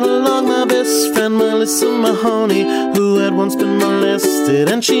 I brought along my best friend, Melissa Mahoney, who had once been molested,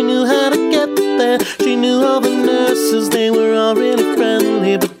 and she knew how to get there. She knew all the nurses, they were all really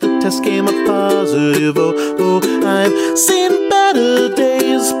friendly, but the test came up positive. Oh, I've seen better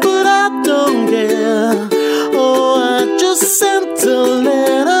days, but I don't care. Oh, I just sent a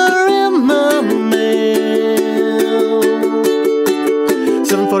letter in my mail.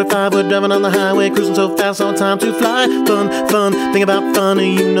 7:45, we're driving Driving on the highway, cruising so fast, no time to fly. Fun, fun, think about fun,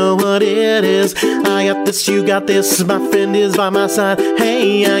 you know what it is. I got this, you got this, my friend is by my side.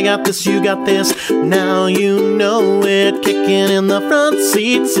 Hey, I got this, you got this, now you know it. Kicking in the front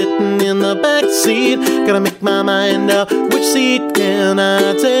seat, sitting in the back seat. Gotta make my mind up, which seat can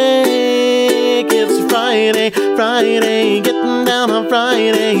I take? It's Friday, Friday, getting down on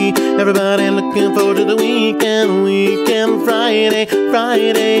Friday. Everybody looking forward to the weekend, weekend. Friday,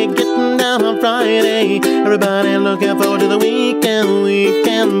 Friday, getting down on Friday. Everybody looking forward to the weekend,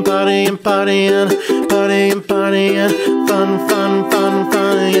 weekend. Partying, partying, partying, partying. Fun, fun, fun,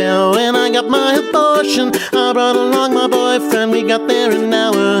 fun, yeah. When I got my abortion, I brought along my boyfriend. We got there an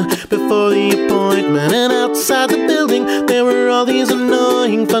hour before the appointment, and outside the building there were all these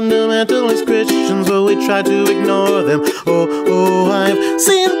annoying fundamentalist Christians, but we tried to ignore them. Oh, oh, I've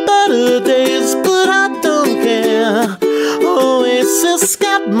seen better days, but I don't care. Oasis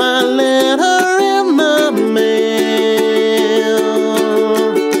got my letter in the mail.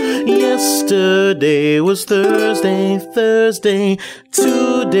 Yesterday was Thursday, Thursday.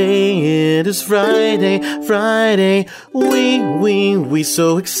 Today it is Friday, Friday. We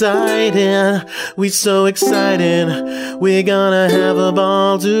so excited, we so excited. We're gonna have a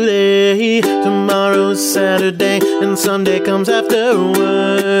ball today. Tomorrow's Saturday and Sunday comes afterwards.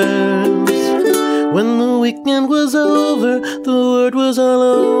 When the weekend was over, the word was all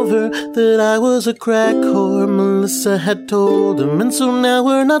over that I was a crack whore, Melissa had told him. And so now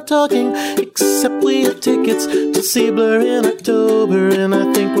we're not talking, except we have tickets to see Blur in October, and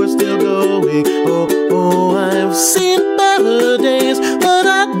I think we're still going. Oh, oh, I've seen better days, but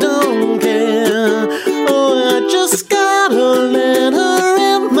I don't care. Oh, I just got a letter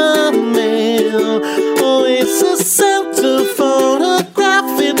in my mail. Oasis sent a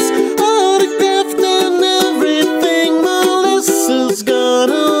photograph, it's autographed and everything. Melissa's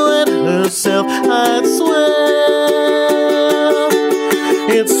gonna wet herself, I swear.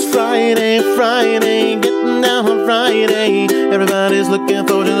 It's Friday, Friday, getting down on Friday. Everybody's looking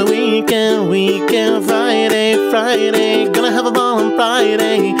forward to the weekend, weekend. Friday, Friday, gonna have a ball on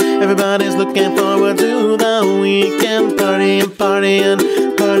Friday. Everybody's looking forward to the weekend. Partying, partying,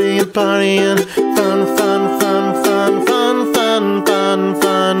 partying, partying. Fun, fun, fun, fun, fun, fun, fun,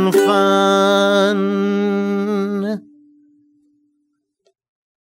 fun, fun.